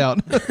 We'll find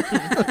out.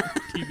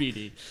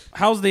 TBD.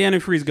 How's the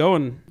antifreeze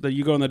going? That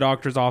you go in the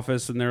doctor's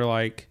office and they're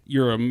like,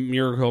 "You're a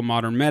miracle of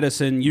modern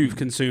medicine. You've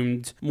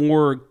consumed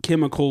more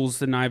chemicals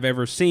than I've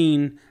ever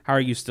seen. How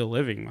are you still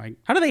living?" Like,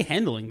 how are they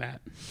handling that?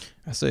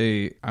 I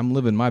say, I'm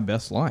living my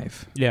best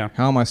life. Yeah.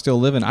 How am I still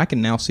living? I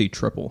can now see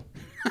triple.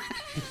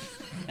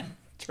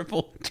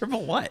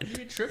 Triple what?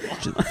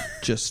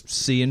 Just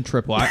seeing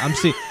triple.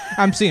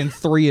 I'm seeing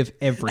 3 of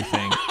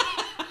everything.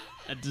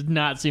 That did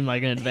not seem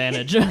like an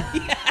advantage.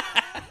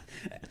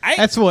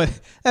 That's what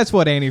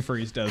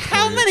antifreeze does.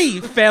 How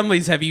many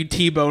families have you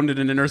T-boned at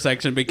an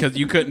intersection because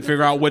you couldn't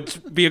figure out which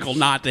vehicle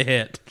not to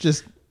hit?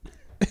 Just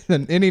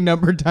any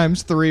number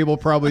times 3 will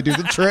probably do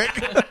the trick.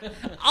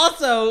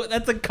 Also,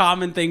 that's a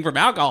common thing from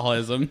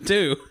alcoholism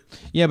too.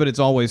 Yeah, but it's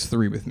always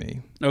 3 with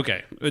me.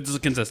 Okay, it's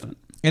consistent.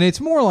 And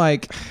it's more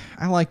like,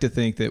 I like to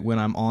think that when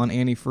I'm on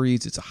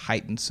antifreeze, it's a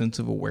heightened sense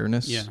of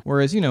awareness. Yeah.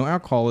 Whereas,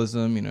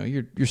 alcoholism,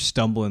 you're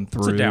stumbling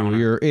through. It's a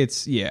downer.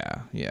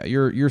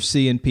 You're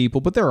seeing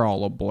people, but they're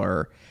all a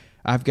blur.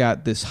 I've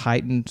got this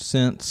heightened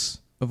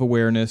sense of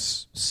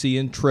awareness,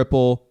 seeing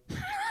triple,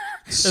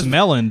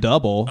 smelling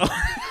double.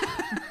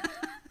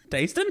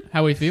 Tasting?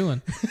 How we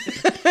feeling?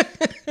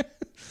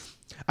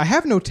 I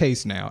have no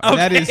taste now.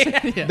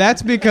 And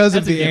that's because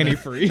of the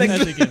antifreeze.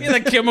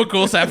 The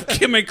chemicals have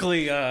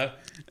chemically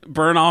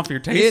burn off your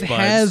taste buds. It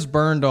has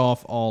burned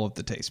off all of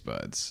the taste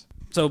buds.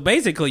 So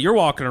basically, you're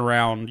walking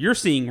around, you're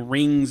seeing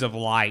rings of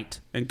light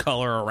and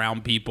color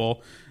around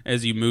people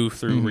as you move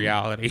through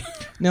reality.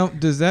 Now,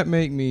 does that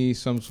make me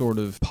some sort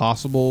of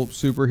possible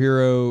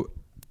superhero?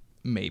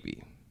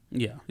 Maybe.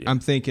 Yeah. I'm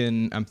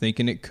thinking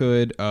it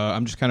could.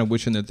 I'm just kind of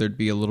wishing that there'd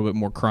be a little bit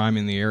more crime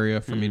in the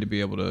area for me to be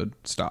able to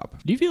stop.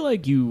 Do you feel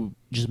like you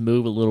just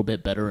move a little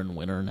bit better in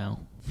winter now?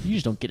 You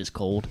just don't get as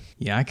cold.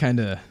 Yeah, I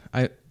can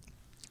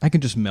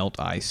just melt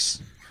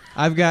ice.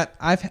 I've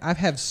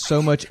had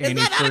so much antifreeze.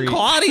 Is that not a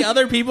quality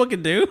other people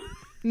can do?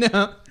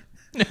 No.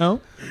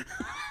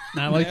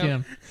 Not like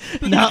him.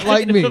 Not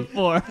like me.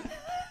 Before.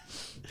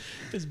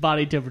 His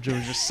body temperature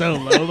was just so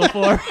low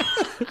before.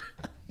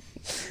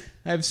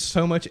 I have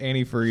so much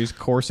antifreeze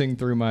coursing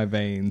through my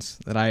veins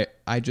that I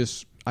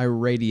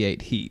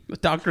radiate heat. The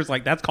doctor's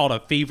like, that's called a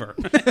fever.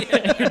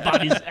 Your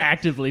body's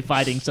actively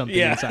fighting something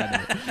inside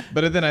of it.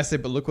 But then I say,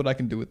 but look what I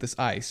can do with this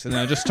ice. And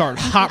then I just start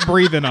hot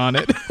breathing on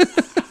it.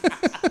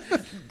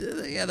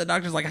 Yeah, the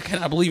doctor's like, I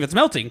cannot believe it's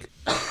melting.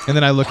 And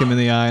then I look him in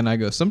the eye and I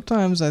go,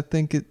 sometimes I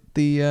think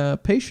the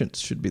patients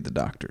should be the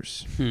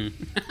doctors. And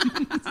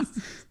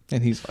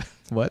he's like,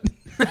 what?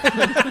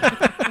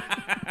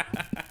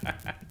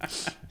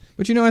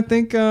 But I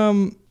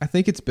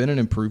think it's been an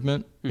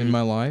improvement in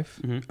my life.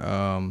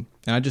 And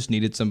I just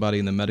needed somebody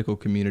in the medical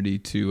community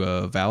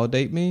to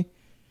validate me.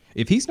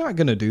 If he's not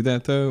going to do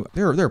that, though,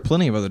 there are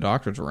plenty of other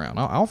doctors around.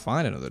 I'll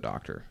find another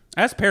doctor.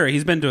 Ask Perry.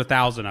 He's been to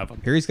 1,000 of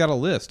them. Harry's got a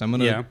list. I'm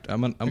gonna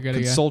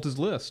consult his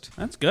list.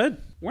 That's good.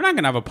 We're not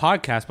gonna have a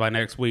podcast by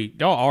next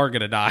week. Y'all are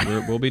gonna die.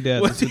 We'll be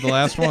dead. This is the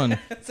last one.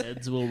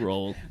 Heads will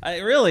roll.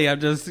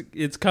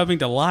 It's coming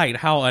to light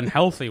how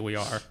unhealthy we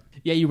are.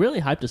 Yeah, you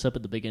really hyped us up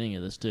at the beginning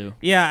of this too.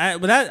 Yeah,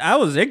 but that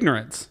was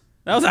ignorance.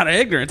 That was out of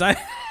ignorance. Well,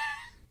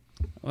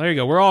 there you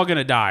go. We're all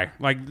gonna die.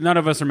 Like, none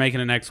of us are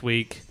making it next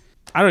week.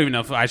 I don't even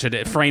know if I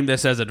should frame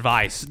this as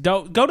advice.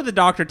 Don't go to the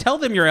doctor. Tell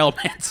them your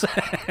ailments.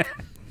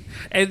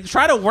 And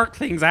try to work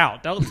things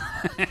out. Don't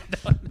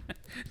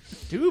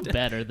do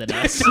better than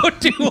us. Don't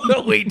do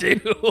what we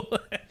do.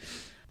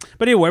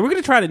 But anyway, we're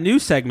going to try a new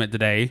segment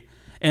today,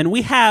 and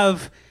we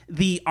have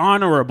the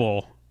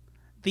honorable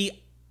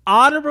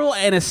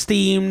and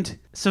esteemed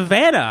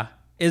Savannah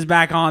is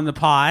back on the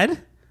pod.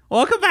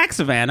 Welcome back,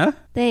 Savannah.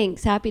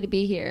 Thanks. Happy to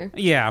be here.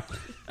 Yeah.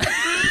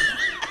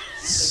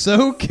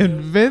 So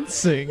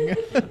convincing.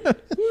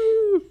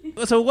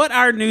 So what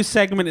our new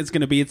segment is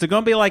going to be, it's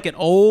going to be like an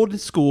old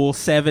school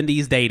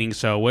 70s dating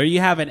show where you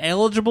have an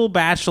eligible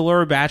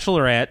bachelor or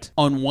bachelorette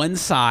on one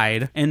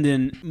side and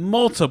then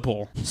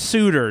multiple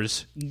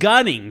suitors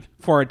gunning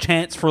for a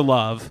chance for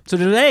love. So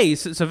today,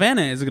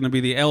 Savannah is going to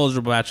be the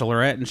eligible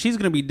bachelorette, and she's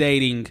going to be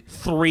dating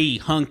 3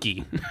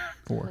 hunky.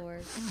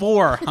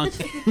 4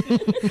 hunky.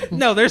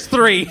 No, there's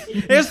 3.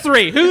 There's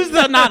 3. Who's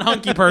the not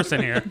hunky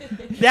person here?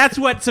 That's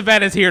what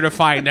Savannah's here to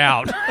find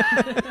out.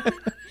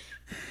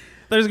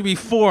 There's going to be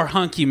 4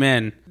 hunky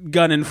men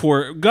gunning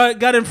for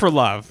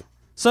love.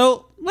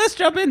 So let's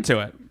jump into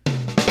it.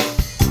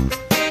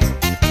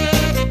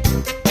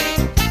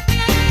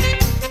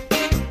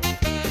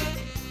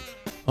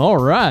 All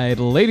right,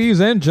 ladies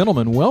and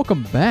gentlemen,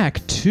 welcome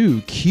back to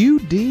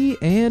QD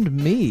and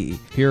Me.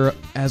 Here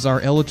as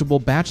our eligible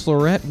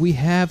bachelorette, we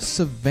have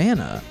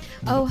Savannah.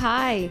 Oh,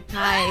 hi.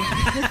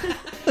 Hi.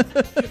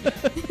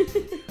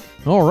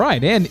 All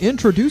right, and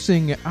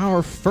introducing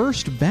our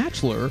first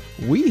bachelor,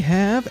 we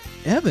have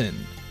Evan.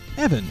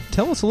 Evan,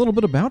 tell us a little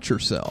bit about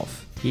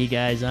yourself. Hey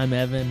guys, I'm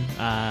Evan. You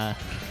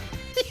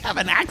have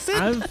an accent?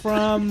 I'm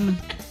from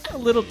a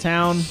little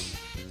town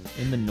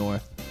in the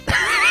north.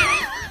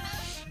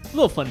 A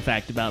little fun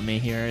fact about me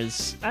here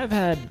is I've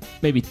had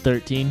maybe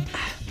 13,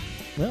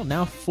 well,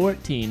 now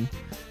 14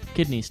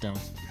 kidney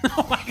stones.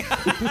 Oh my God.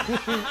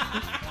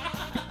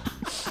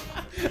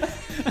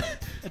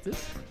 That's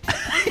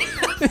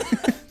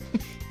it.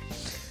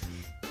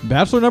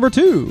 Bachelor number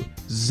 2,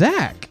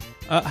 Zach.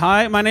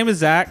 Hi, my name is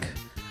Zach.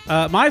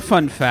 My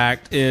fun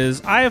fact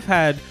is I have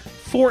had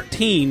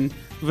 14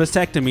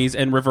 vasectomies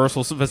and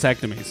reversal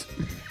vasectomies.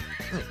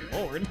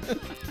 Lord.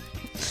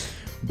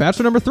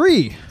 Bachelor number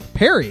 3,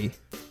 Perry.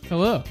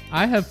 Hello.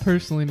 I have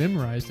personally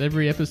memorized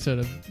every episode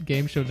of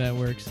Game Show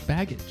Network's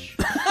Baggage.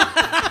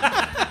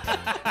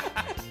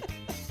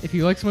 If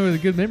you like someone with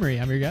a good memory,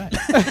 I'm your guy.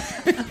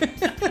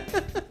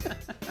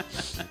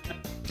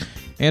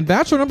 And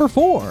bachelor number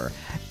 4,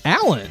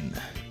 Alan.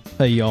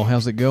 Hey, y'all,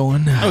 how's it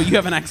going? Oh, you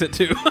have an accent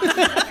too.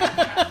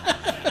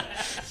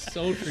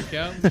 Soldier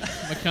Cap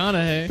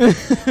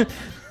McConaughey.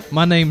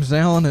 My name's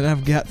Alan, and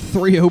I've got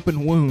 3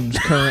 open wounds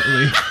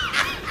currently.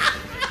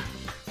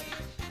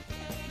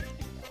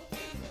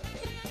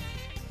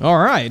 All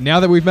right,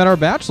 now that we've met our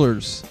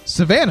bachelors,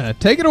 Savannah,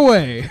 take it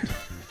away.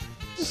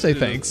 Just say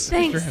thanks.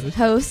 Thanks,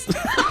 host.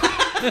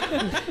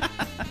 A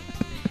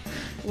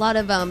lot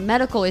of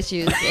medical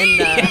issues in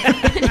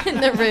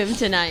the room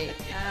tonight.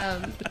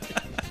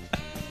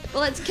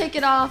 Well, let's kick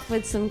it off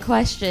with some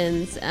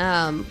questions.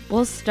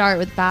 We'll start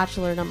with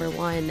bachelor number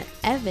 1.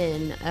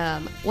 Evan,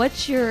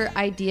 what's your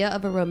idea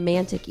of a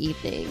romantic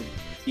evening?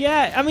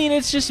 Yeah, I mean,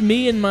 it's just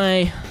me and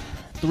my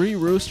 3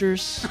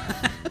 roosters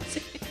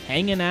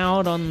hanging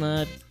out on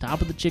the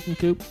top of the chicken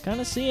coop, kind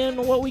of seeing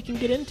what we can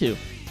get into,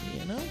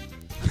 you know?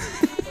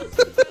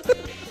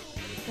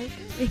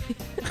 Okay.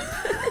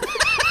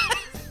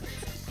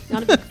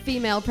 Not a big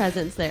female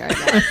presence there, I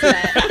guess.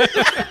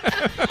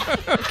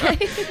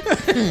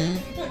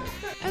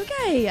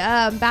 Okay,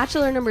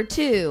 bachelor number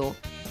 2.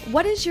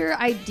 What is your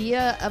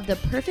idea of the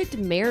perfect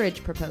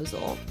marriage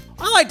proposal?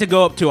 I like to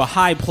go up to a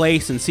high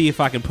place and see if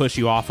I can push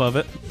you off of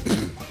it.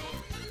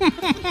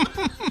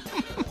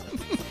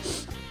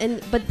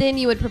 But then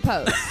you would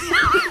propose.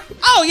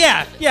 Oh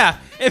yeah.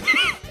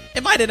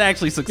 If I did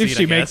actually succeed, if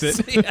she I guess. makes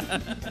it. Yeah.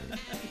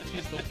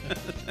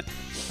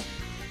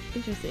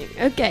 Interesting.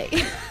 Okay.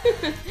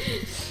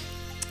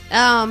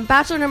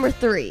 Bachelor number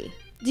 3.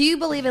 Do you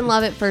believe in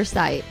love at first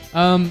sight?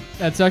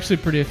 That's actually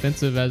pretty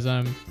offensive as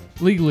I'm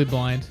legally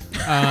blind.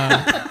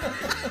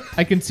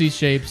 I can see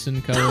shapes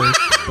and colors,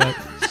 but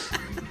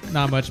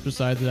not much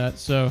besides that.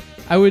 So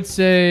I would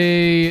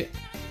say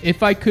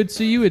if I could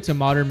see you, it's a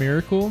modern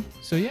miracle.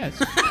 So yes.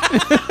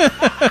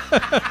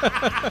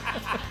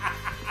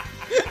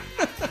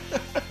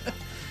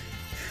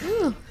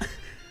 Ooh.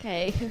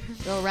 Okay,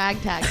 little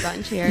ragtag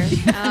bunch here.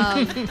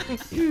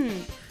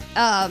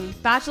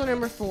 Bachelor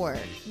number 4.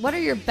 What are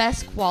your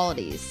best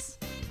qualities?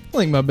 I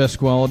think my best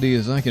quality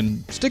is I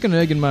can stick an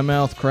egg in my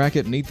mouth, crack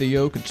it, and eat the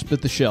yolk and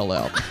spit the shell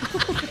out.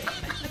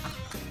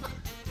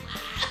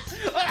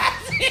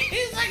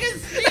 He's like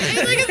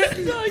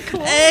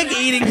a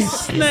egg-eating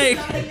snake.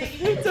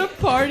 It's a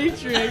party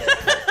trick.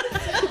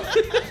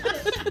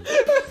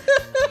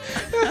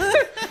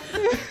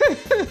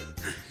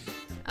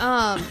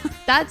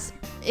 That's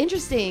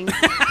interesting.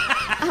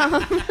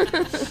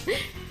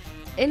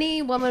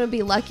 Any woman would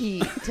be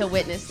lucky to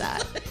witness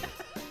that.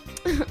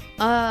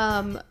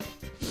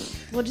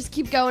 We'll just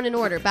keep going in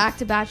order. Back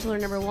to bachelor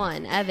number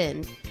 1,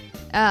 Evan.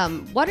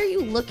 What are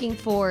you looking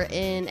for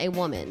in a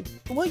woman?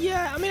 Well,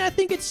 yeah, I mean, I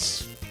think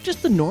it's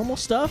just the normal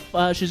stuff.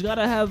 She's got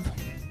to have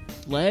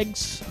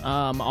legs,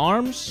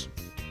 arms,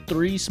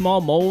 3 small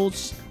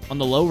moles on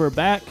the lower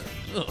back.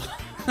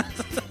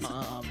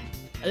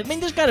 I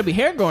mean, there's got to be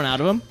hair growing out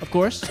of them, of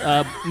course.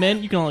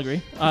 Men, you can all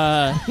agree.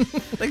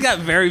 They got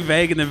very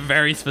vague and then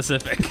very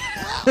specific.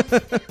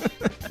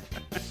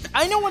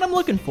 I know what I'm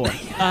looking for.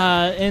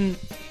 And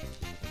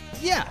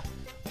yeah.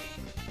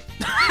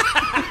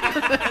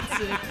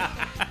 That's it.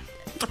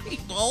 3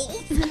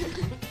 holes.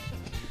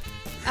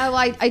 Oh,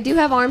 I do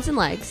have arms and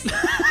legs.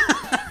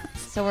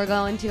 So we're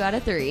going 2 out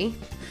of 3.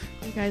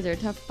 You guys are a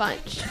tough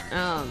bunch.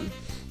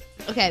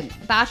 Okay,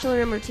 bachelor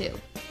number 2.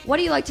 What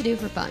do you like to do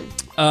for fun?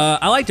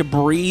 I like to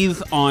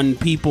breathe on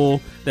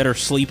people that are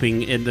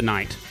sleeping in the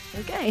night.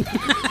 Okay.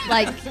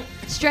 Like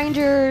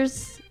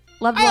strangers,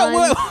 loved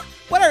ones.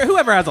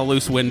 Whoever has a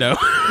loose window.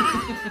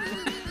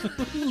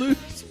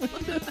 Loose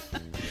window.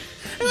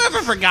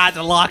 Whoever forgot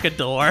to lock a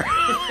door.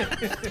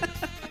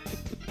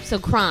 So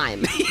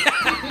crime.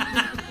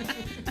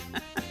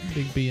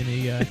 Big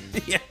B&E guy.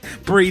 Yeah,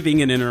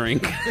 breathing and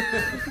entering.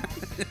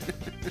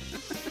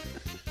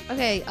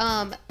 Okay,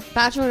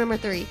 bachelor number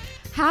 3.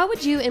 How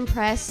would you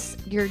impress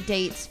your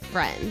date's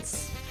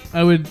friends?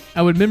 I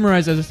would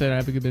memorize, as I said, I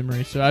have a good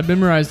memory, so I'd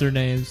memorize their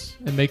names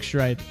and make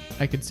sure I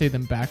could say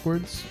them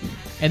backwards,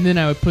 and then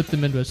I would put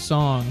them into a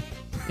song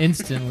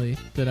instantly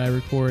that I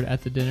record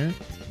at the dinner,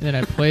 and then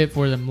I play it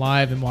for them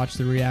live and watch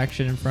the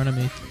reaction in front of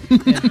me.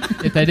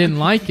 And if they didn't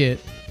like it,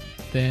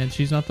 then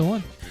she's not the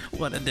one.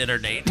 What a dinner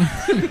date.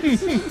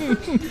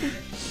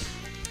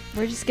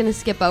 We're just going to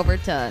skip over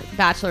to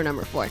bachelor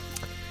number 4.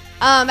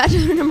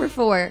 Bachelor number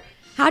 4.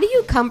 How do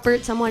you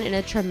comfort someone in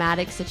a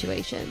traumatic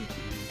situation?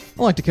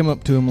 I like to come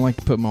up to him, I like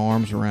to put my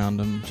arms around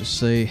him, just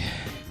say,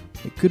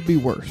 it could be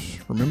worse.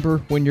 Remember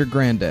when your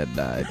granddad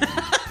died?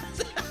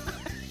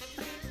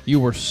 You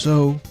were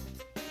so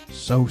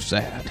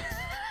sad.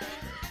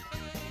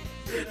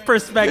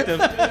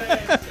 Perspective.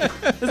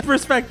 It's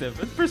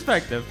perspective. It's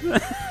perspective.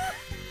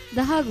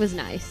 The hug was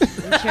nice,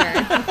 I'm sure.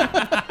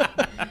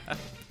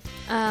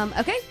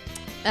 Okay.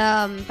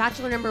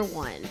 Bachelor number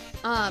 1.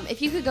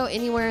 If you could go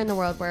anywhere in the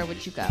world, where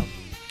would you go?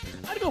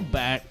 I'd go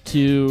back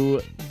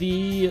to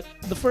the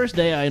first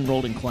day I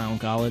enrolled in clown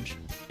college.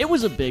 It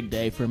was a big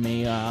day for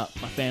me. My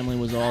family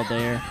was all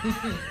there.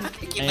 I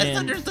think you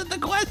misunderstood the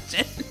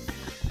question.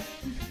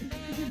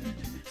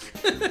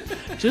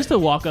 Just to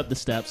walk up the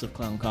steps of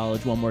clown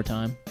college one more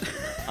time.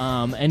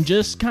 And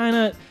just kind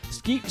of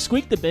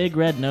squeak the big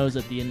red nose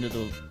at the end of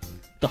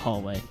the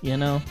hallway, you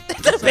know?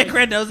 The big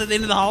red nose at the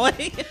end of the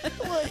hallway?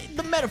 Well,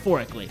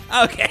 metaphorically.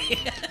 Okay.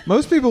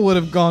 Most people would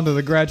have gone to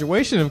the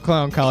graduation of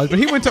clown college, but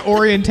he went to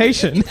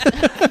orientation.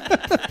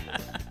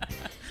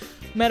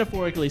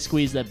 Metaphorically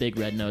squeeze that big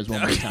red nose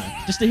one more time,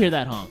 just to hear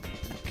that honk.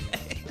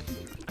 Okay.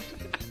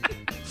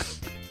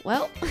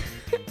 Well,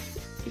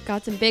 you've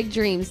got some big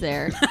dreams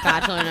there,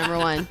 bachelor number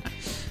 1.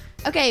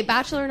 Okay,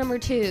 bachelor number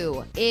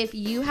 2. If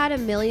you had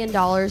 $1 million,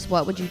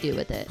 what would you do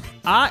with it?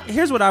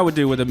 Here's what I would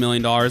do with $1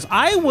 million.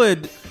 I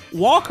would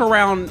walk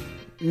around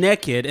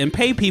naked and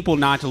pay people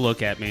not to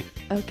look at me.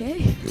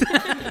 Okay.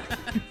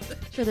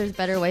 Sure, there's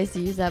better ways to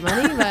use that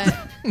money,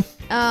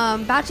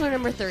 but bachelor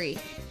number 3.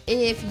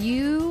 If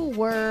you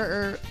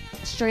were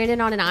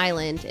stranded on an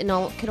island and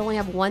could only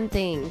have one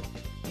thing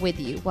with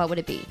you, what would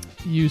it be?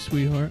 You,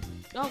 sweetheart.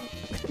 Oh.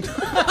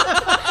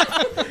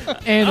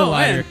 And a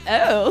lighter.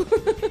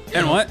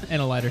 And what?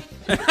 And a lighter.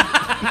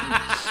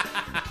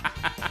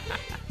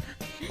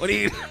 What do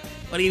you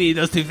need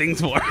those 2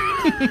 things for?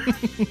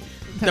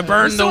 To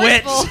burn the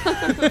witch.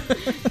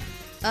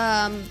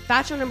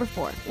 Bachelor number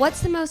 4.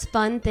 What's the most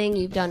fun thing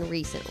you've done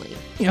recently?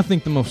 Yeah, I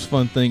think the most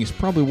fun thing is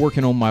probably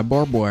working on my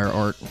barbed wire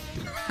art.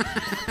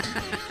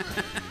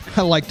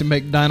 I like to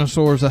make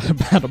dinosaurs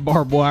out of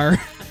barbed wire.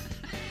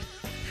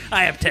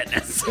 I have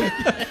tetanus.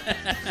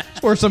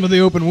 That's where some of the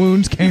open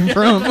wounds came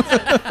from.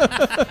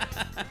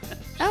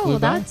 Oh, well,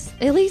 that's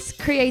at least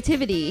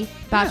creativity.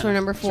 Bachelor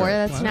number 4. Sure.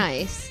 That's Wow.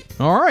 nice.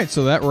 All right,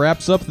 so that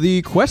wraps up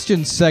the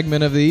question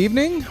segment of the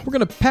evening. We're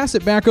going to pass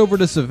it back over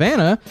to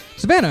Savannah.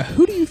 Savannah,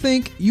 who do you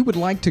think you would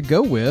like to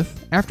go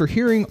with after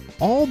hearing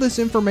all this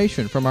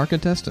information from our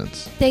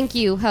contestants? Thank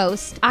you,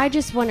 host. I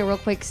just want to real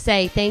quick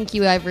say thank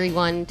you,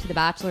 everyone, to the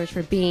Bachelors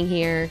for being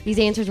here. These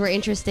answers were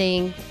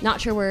interesting.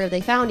 Not sure where they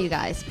found you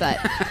guys, but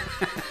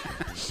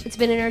it's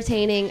been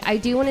entertaining. I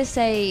do want to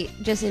say,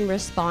 just in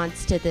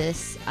response to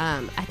this,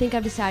 I think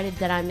I've decided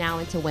that I'm now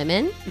into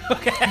women.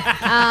 Okay.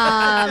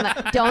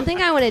 Don't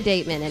think I want to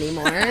date men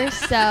anymore.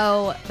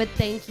 So, but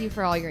thank you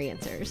for all your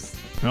answers.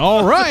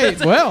 All right,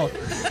 well,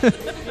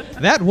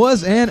 that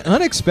was an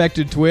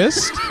unexpected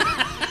twist.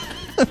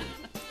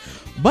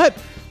 But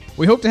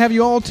we hope to have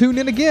you all tune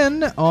in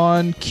again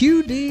on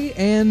QD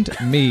and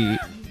Me.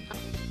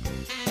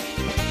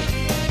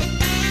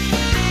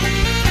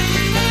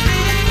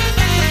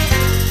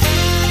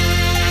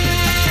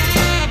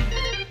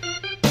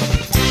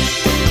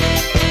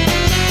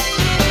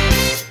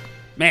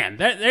 Man,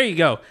 there you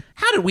go.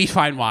 How did we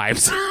find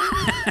wives?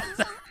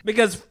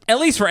 Because, at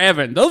least for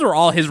Evan, those were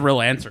all his real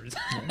answers.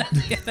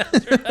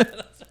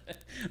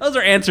 Those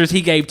are answers he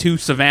gave to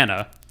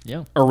Savannah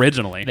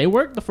originally. They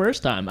worked the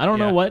first time. I don't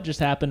know what just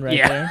happened right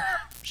there.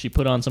 She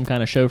put on some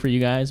kind of show for you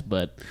guys,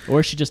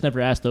 or she just never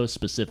asked those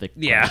specific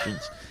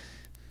questions.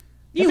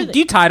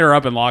 You tied her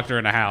up and locked her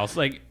in a house.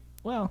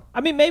 Well, I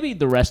mean, maybe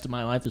the rest of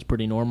my life is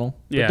pretty normal.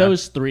 Yeah. But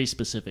those 3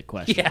 specific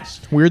questions. Yeah.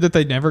 Weird that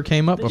they never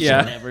came up before.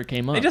 Never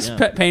came up. They just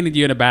painted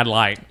you in a bad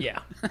light. Yeah.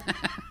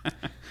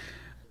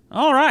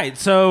 All right,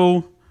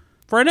 so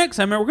For our next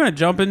segment, we're going to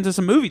jump into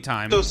some movie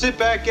time. So sit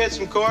back, get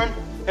some corn,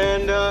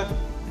 and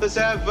let's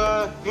have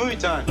movie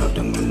time.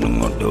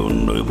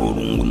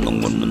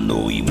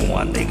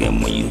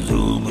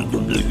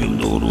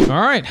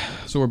 All right,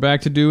 so we're back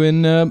to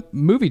doing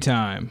movie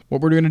time. What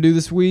we're going to do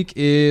this week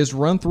is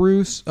run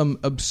through some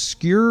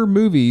obscure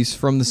movies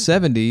from the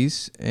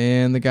 70s,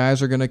 and the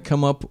guys are going to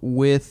come up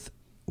with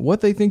what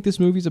they think this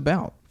movie's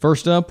about.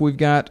 First up, we've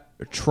got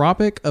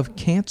Tropic of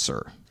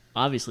Cancer.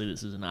 Obviously,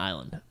 this is an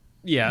island.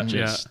 Yeah,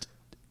 just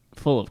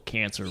full of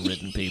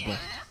cancer-ridden people.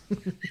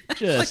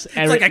 Just it's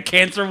like a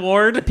cancer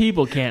ward.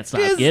 People can't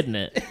stop getting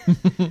it.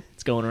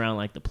 It's going around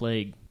like the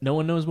plague. No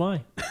one knows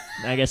why.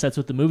 I guess that's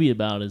what the movie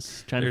about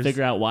is trying to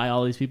figure out why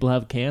all these people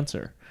have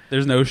cancer.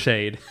 There's no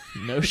shade.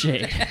 No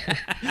shade.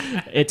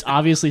 It's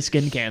obviously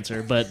skin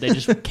cancer, but they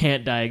just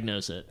can't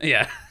diagnose it.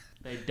 Yeah.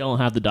 They don't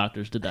have the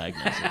doctors to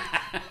diagnose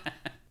it.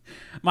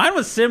 Mine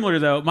was similar,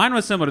 though. Mine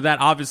was similar to that,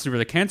 obviously, for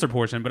the cancer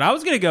portion. But I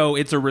was going to go,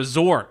 it's a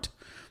resort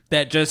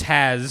that just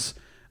has,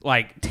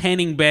 like,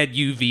 tanning bed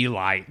UV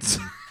lights.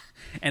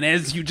 And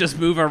as you just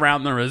move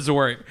around the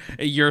resort,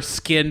 your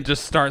skin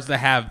just starts to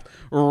have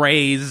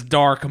raised,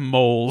 dark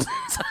moles.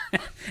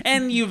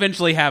 And you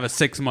eventually have a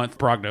 6-month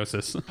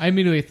prognosis. I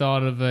immediately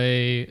thought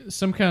of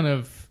some kind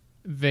of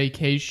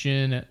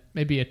vacation,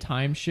 maybe a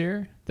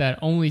timeshare that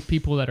only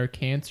people that are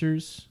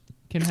cancers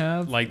can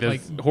have. Like the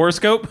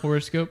horoscope?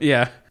 Horoscope?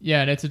 Yeah.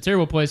 Yeah, and it's a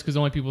terrible place because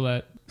the people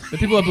that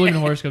believe in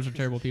horoscopes are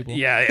terrible people.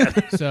 Yeah.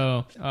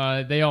 So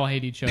they all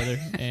hate each other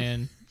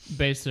and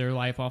base their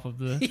life off of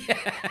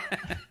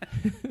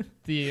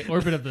the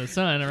orbit of the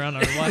sun around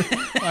our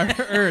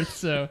Earth.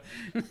 So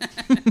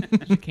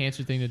it's a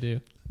cancer thing to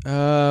do.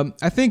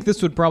 I think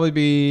this would probably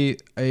be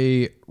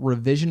a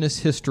revisionist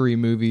history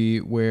movie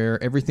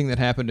where everything that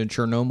happened in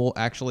Chernobyl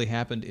actually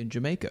happened in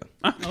Jamaica.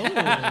 Oh,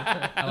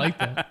 I like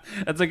that.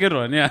 That's a good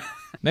one, yeah.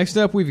 Next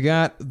up, we've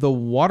got The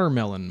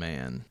Watermelon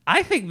Man.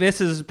 I think this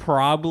is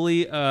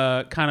probably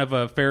kind of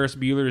a Ferris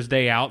Bueller's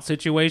Day Out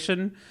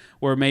situation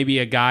where maybe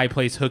a guy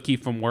plays hooky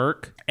from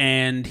work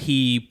and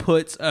he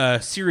puts a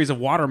series of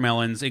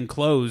watermelons in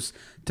clothes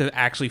to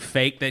actually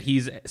fake that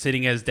he's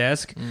sitting at his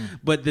desk.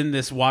 But then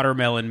this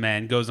watermelon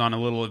man goes on a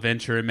little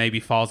adventure and maybe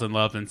falls in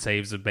love and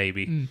saves a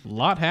baby. A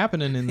lot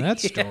happening in that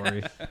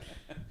story.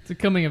 It's a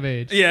coming of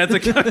age. Yeah, it's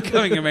a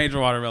coming of age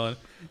watermelon.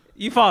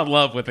 You fall in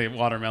love with a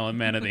watermelon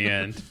man at the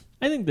end.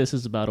 I think this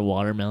is about a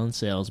watermelon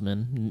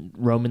salesman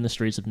roaming the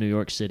streets of New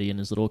York City in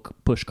his little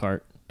push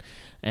cart.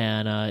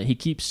 And he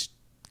keeps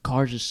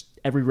cars, just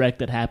every wreck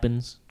that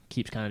happens,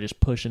 keeps kind of just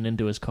pushing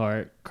into his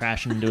cart,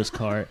 crashing into his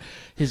cart.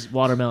 His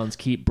watermelons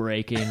keep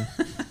breaking,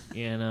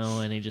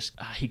 and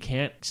he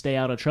can't stay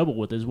out of trouble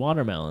with his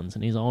watermelons.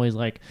 And he's always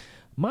like,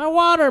 my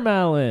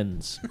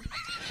watermelons.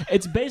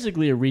 It's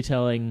basically a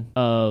retelling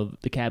of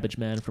the Cabbage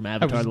Man from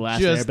Avatar: The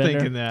Last Airbender. I was just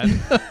thinking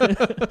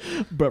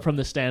that. But from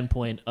the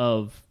standpoint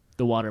of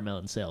the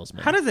watermelon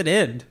salesman. How does it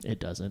end? It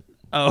doesn't.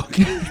 Oh,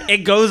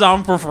 it goes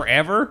on for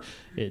forever?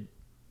 It's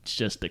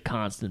just a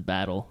constant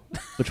battle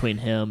between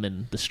him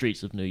and the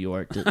streets of New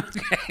York to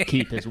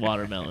keep his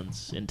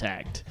watermelons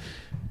intact.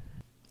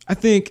 I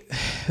think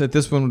that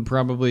this one would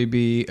probably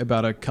be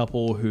about a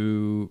couple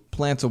who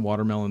plants a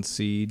watermelon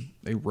seed.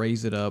 They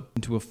raise it up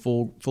into a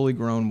fully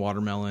grown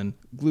watermelon,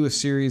 glue a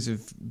series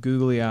of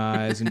googly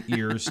eyes and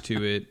ears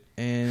to it,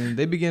 and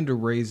they begin to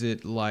raise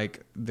it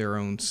like their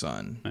own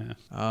son. Yeah.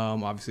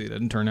 Obviously, it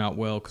doesn't turn out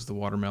well because the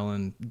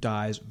watermelon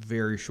dies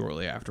very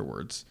shortly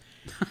afterwards.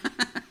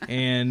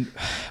 But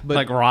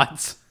like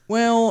rots?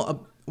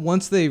 Well,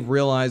 once they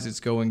realize it's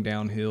going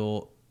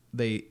downhill,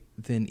 they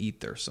then eat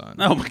their son.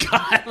 Oh my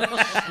God.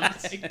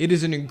 It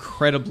is an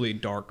incredibly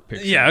dark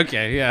picture. Yeah,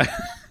 okay, yeah.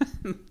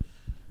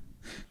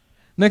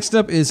 Next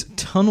up is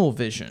Tunnel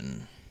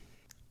Vision.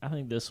 I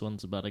think this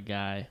one's about a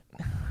guy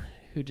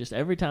who just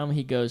every time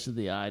he goes to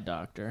the eye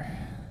doctor,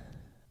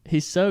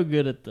 he's so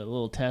good at the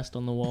little test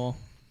on the wall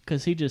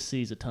because he just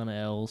sees a ton of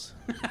L's.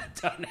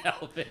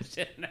 Tunnel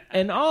vision.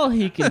 And all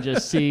he can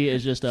just see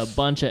is just a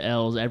bunch of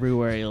L's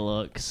everywhere he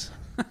looks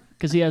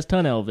because he has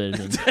tunnel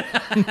vision.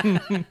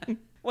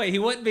 Wait, he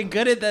wouldn't be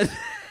good at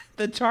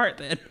the chart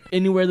then?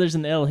 Anywhere there's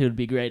an L, he would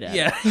be great at.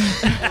 Yeah.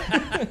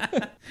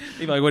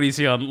 He'd be like, what do you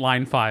see on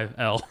line 5?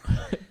 L.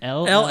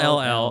 L. L, L,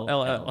 L,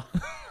 L, L.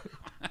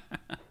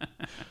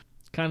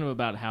 It's kind of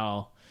about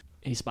how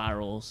he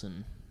spirals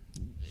and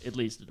it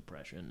leads to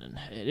depression, and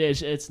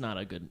it's not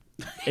a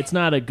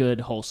good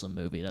wholesome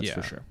movie, that's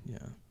for sure. Yeah.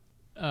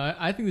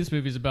 I think this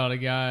movie is about a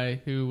guy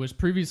who was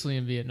previously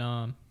in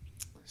Vietnam,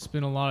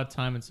 spent a lot of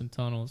time in some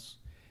tunnels,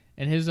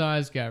 and his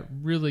eyes got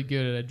really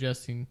good at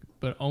adjusting,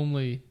 but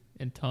only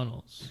in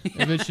tunnels.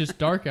 If it's just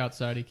dark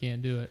outside, he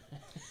can't do it.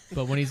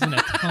 But when he's in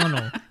a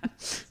tunnel,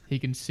 he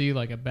can see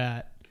like a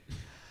bat.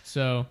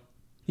 So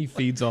he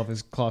feeds off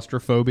his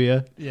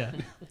claustrophobia. Yeah.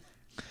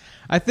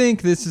 I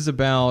think this is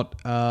about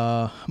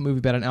a movie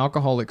about an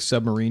alcoholic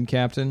submarine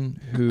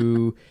captain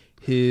who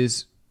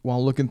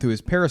while looking through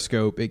his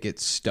periscope, it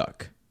gets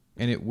stuck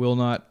and it will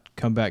not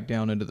come back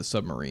down into the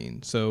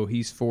submarine. So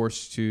he's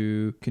forced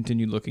to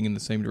continue looking in the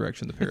same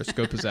direction the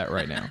periscope is at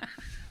right now.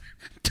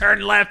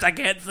 Turn left. I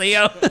can't see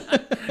you.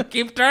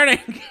 Keep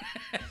turning.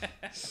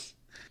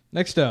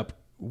 Next up,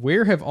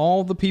 where have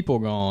all the people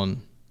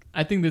gone?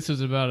 I think this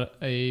is about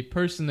a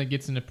person that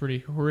gets in a pretty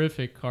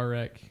horrific car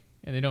wreck,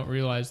 and they don't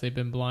realize they've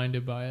been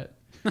blinded by it.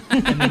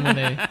 And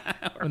then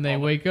when they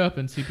wake up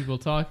and see people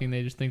talking,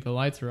 they just think the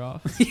lights are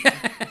off. Yeah.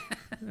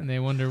 And they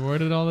wonder, where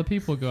did all the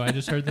people go? I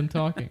just heard them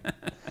talking.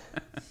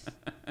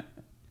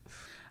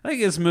 I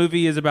think this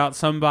movie is about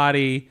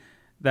somebody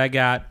that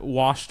got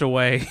washed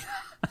away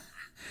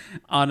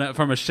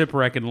from a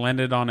shipwreck and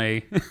landed on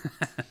an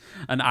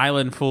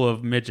island full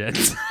of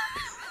midgets.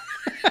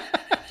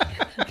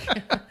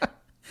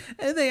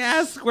 And they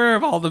ask, where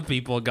have all the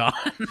people gone?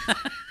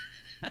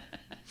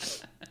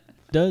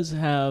 Does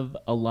have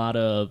a lot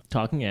of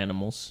talking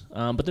animals,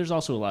 but there's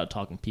also a lot of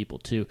talking people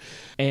too.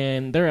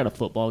 And they're at a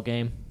football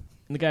game,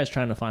 and the guy's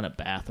trying to find a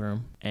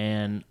bathroom,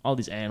 and all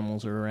these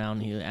animals are around.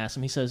 And he asks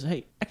him, he says,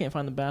 "Hey, I can't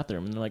find the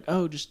bathroom." And they're like,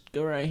 "Oh, just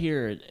go right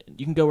here.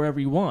 You can go wherever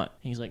you want."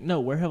 And he's like, "No,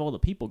 where have all the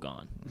people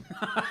gone?"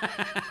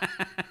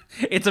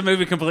 It's a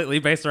movie completely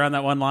based around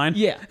that one line?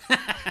 Yeah.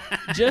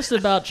 Just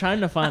about trying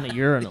to find a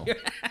urinal,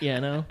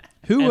 you know?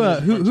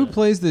 Who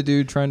plays the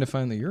dude trying to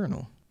find the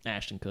urinal?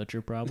 Ashton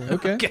Kutcher, probably.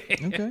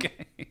 Okay.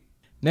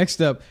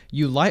 Next up,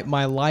 You Light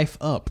My Life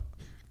Up.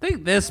 I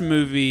think this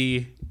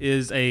movie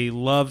is a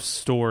love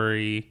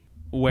story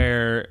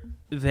where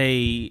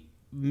they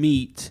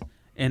meet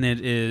and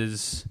it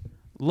is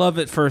love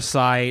at first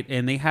sight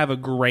and they have a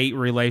great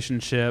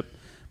relationship,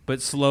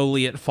 but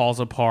slowly it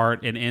falls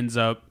apart and ends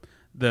up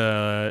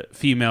the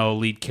female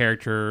lead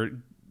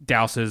character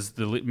douses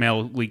the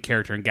male lead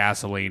character in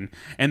gasoline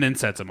and then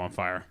sets him on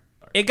fire.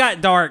 It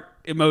got dark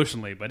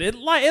emotionally, but it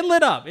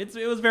lit up. It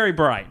was very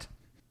bright.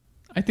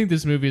 I think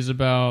this movie is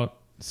about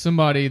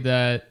somebody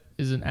that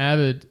is an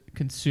avid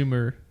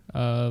consumer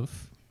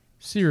of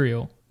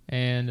cereal,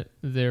 and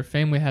their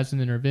family has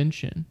an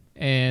intervention,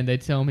 and they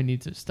tell him he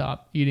needs to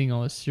stop eating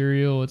all this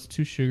cereal. It's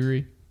too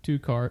sugary, too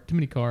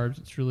many carbs.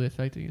 It's really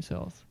affecting his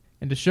health.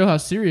 And to show how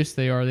serious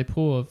they are, they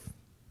pull a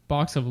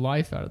box of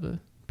Life out of the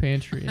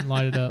pantry and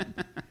light it up,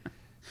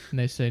 and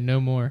they say, "No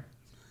more."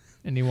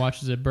 And he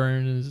watches it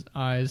burn, and his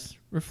eyes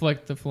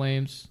reflect the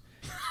flames,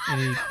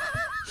 and he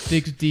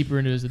digs deeper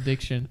into his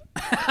addiction.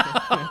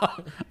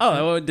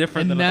 Oh,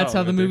 different. And that's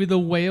how the movie The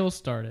Whale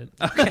started.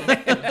 Okay.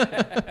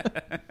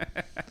 I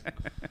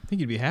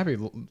think you'd be happy.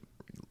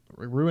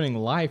 Ruining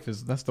life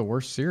that's the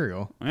worst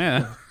cereal.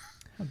 Yeah.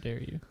 How dare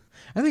you?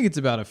 I think it's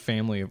about a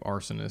family of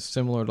arsonists,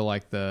 similar to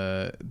like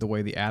the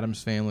way the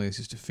Addams Family is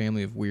just a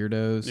family of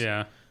weirdos.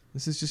 Yeah.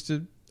 This is just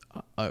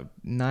a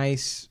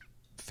nice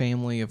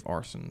family of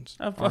arsons.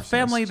 A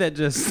family that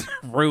just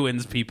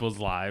ruins people's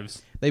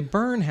lives. They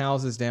burn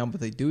houses down, but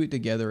they do it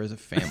together as a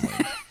family.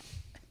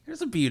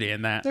 There's a beauty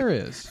in that. There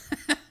is.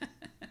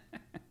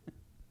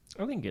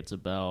 I think it's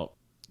about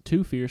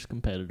two fierce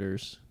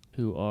competitors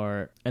who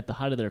are at the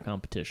height of their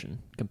competition,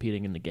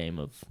 competing in the game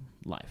of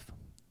life,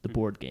 the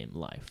board game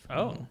Life.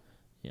 Oh.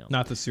 You know,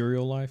 Not the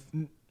cereal Life?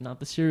 not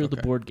the cereal, Okay.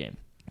 the board game.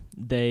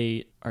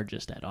 They are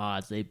just at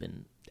odds. They've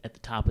been at the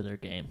top of their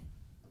game,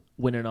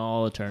 winning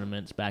all the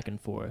tournaments back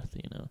and forth,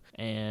 you know.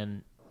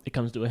 And it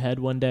comes to a head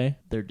one day.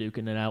 They're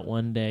duking it out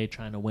one day,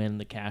 trying to win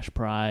the cash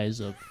prize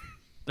of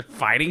They're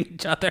fighting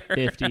each other.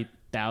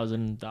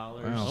 $50,000.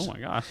 Wow. Oh my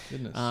gosh.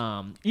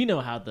 Goodness. You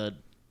know how the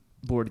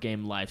board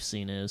game life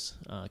scene is,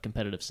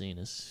 competitive scene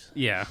is.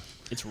 Yeah.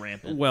 It's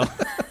rampant. Well,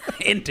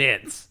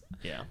 intense.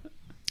 Yeah.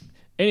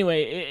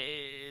 Anyway,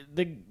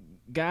 the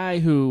guy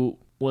who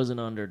was an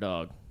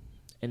underdog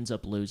ends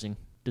up losing.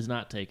 Does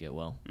not take it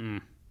well.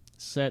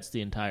 Sets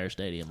the entire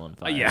stadium on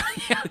fire. Yeah.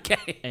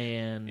 Okay.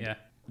 And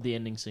the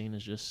ending scene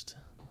is just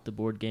the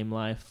board game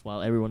life.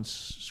 While everyone's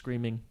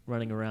screaming,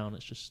 running around,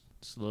 it's just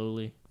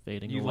slowly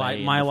fading away. You light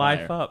in my the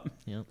life fire. up.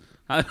 Yep.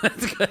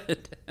 That's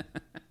good.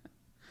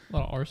 A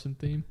lot of arson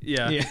theme.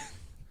 Yeah.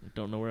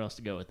 Don't know where else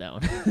to go with that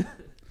one.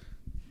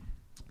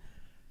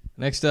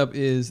 Next up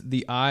is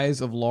The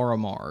Eyes of Laura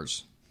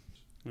Mars.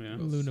 Yeah.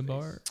 Luna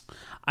Bar.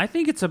 I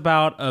think it's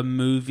about a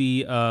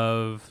movie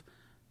of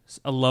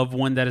a loved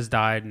one that has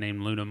died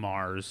named Luna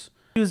Mars.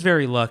 She was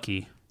very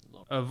lucky,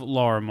 of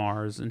Laura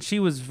Mars, and she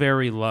was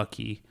very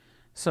lucky.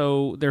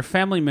 So their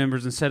family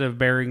members, instead of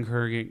burying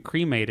her and getting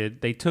cremated,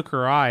 they took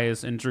her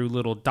eyes and drew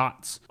little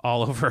dots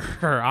all over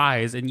her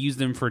eyes and used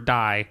them for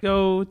dye.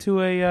 Go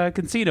to a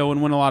casino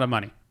and win a lot of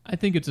money. I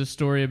think it's a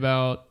story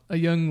about a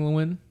young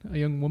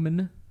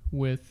woman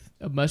with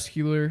a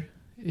muscular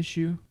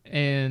issue,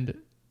 and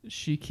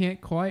she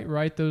can't quite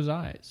write those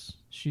eyes.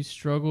 She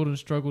struggled and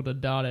struggled to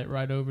dot it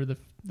right over the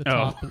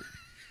top.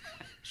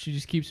 She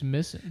just keeps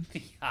missing.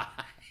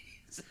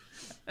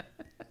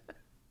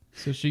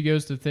 So she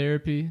goes to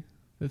therapy.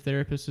 The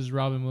therapist is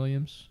Robin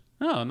Williams.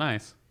 Oh,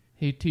 nice.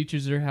 He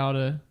teaches her how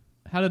to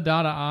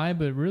dot an eye,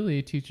 but really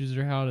he teaches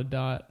her how to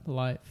dot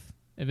life.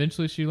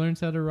 Eventually she learns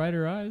how to write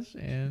her eyes,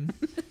 and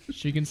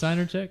she can sign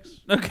her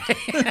checks.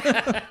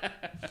 Okay.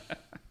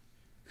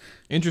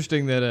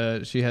 Interesting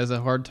that she has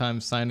a hard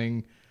time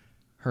signing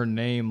her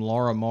name,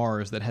 Laura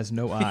Mars, that has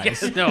no eyes.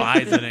 Yes, no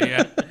eyes in it,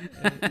 yeah.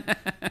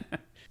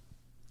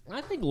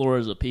 I think think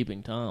Laura's a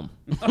peeping Tom.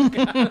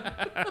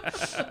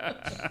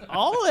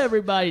 All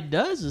everybody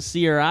does is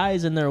see her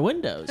eyes in their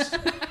windows.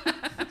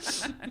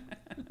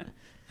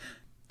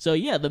 So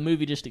yeah, the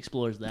movie just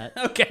explores that.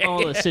 Okay.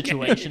 All the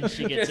situations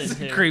she gets It's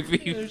into.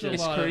 creepy.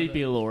 Just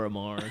creepy Laura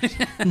Mars.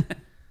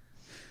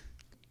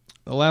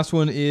 The last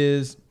one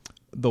is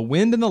The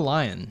Wind and the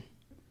Lion.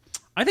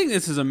 I think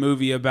this is a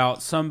movie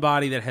about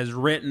somebody that has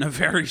written a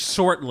very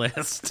short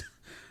list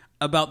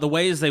about the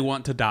ways they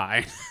want to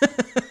die.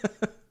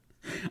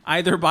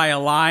 Either by a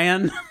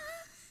lion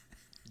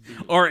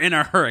or in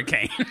a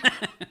hurricane.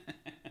 I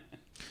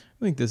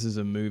think this is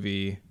a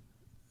movie,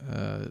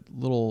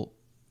 little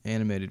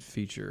animated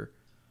feature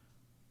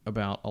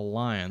about a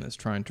lion that's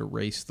trying to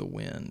race the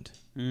wind.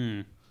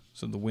 Mm.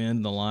 So the wind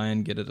and the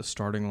lion get at a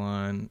starting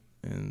line,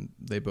 and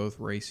they both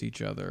race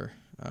each other.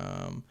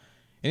 And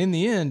in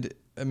the end,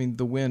 I mean,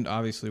 the wind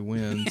obviously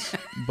wins,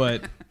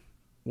 but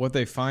what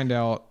they find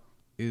out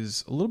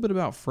is a little bit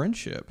about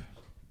friendship.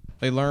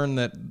 They learn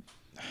that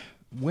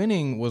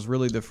winning was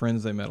really the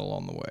friends they met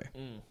along the way.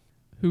 Mm.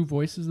 Who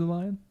voices the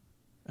lion?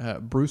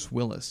 Bruce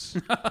Willis.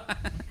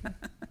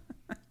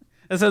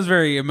 That sounds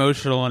very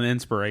emotional and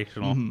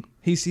inspirational. Mm-hmm.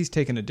 He's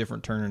taken a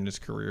different turn in his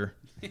career.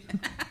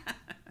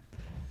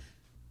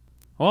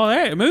 Well,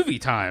 hey, movie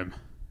time.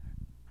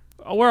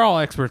 We're all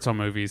experts on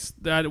movies.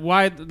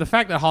 Why the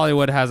fact that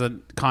Hollywood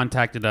hasn't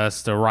contacted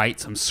us to write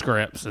some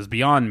scripts is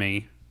beyond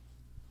me.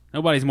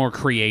 Nobody's more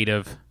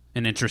creative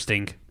and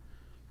interesting.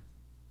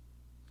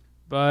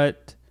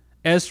 But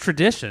as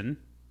tradition,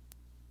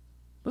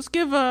 let's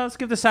give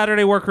the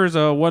Saturday workers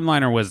a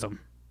one-liner wisdom.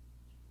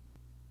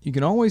 You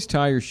can always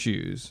tie your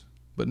shoes,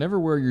 but never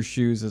wear your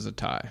shoes as a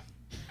tie.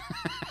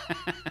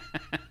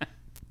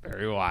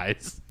 Very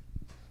wise.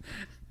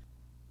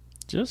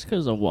 Just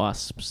because a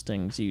wasp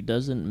stings you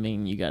doesn't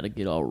mean you got to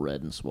get all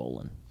red and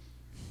swollen.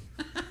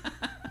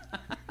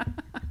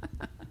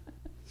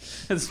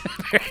 It's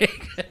very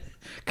good.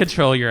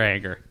 Control your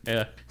anger.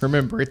 Yeah.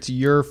 Remember, it's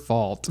your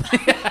fault.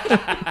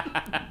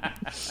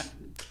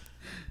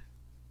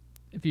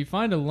 If you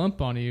find a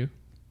lump on you,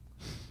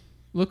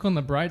 look on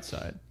the bright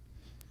side.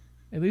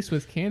 At least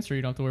with cancer,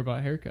 you don't have to worry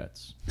about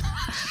haircuts.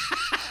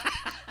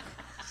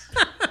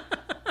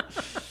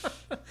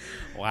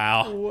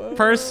 Wow. Whoa.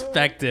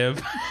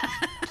 Perspective.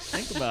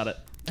 Think about it.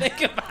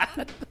 Think about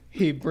it.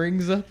 He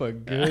brings up a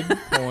good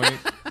point.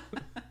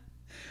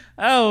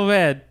 Oh,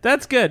 man.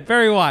 That's good.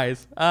 Very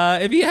wise.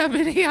 If you have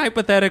any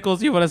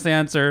hypotheticals you want us to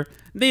answer,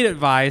 need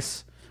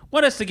advice,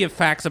 want us to give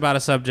facts about a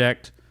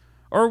subject,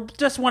 or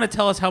just want to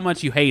tell us how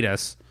much you hate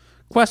us,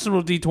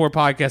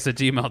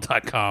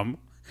 questionabledetourpodcast@gmail.com.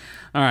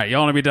 All right.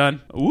 Y'all want to be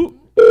done? Ooh.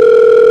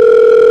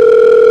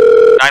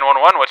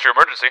 911, what's your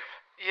emergency?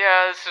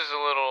 Yeah, this is a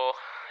little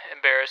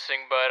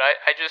embarrassing, but I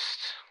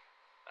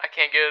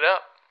can't get it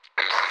up.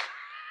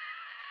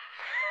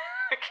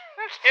 I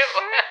can't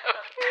laugh.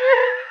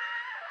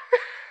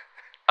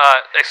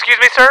 Excuse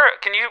me, sir?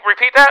 Can you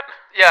repeat that?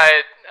 Yeah,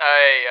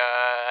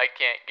 I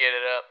can't get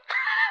it up.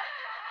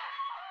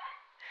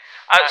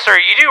 Sir,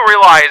 you do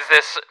realize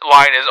this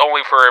line is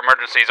only for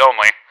emergencies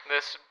only.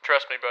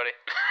 Trust me, buddy.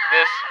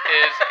 This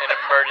is an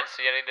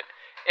emergency. I need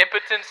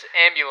impotence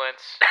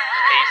ambulance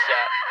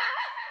ASAP.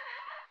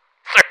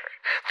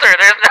 Sir,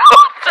 there's no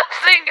such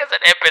thing as an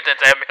impotence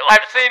ambulance.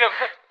 I've seen him.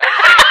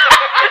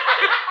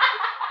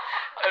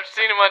 I've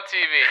seen him on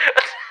TV.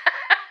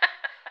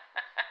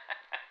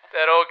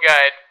 That old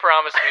guy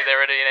promised me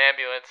there would be an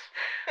ambulance.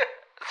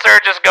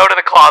 Sir, just go to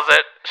the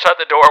closet, shut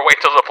the door,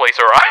 wait till the police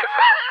arrive.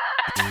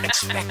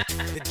 Expect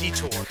the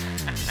detour.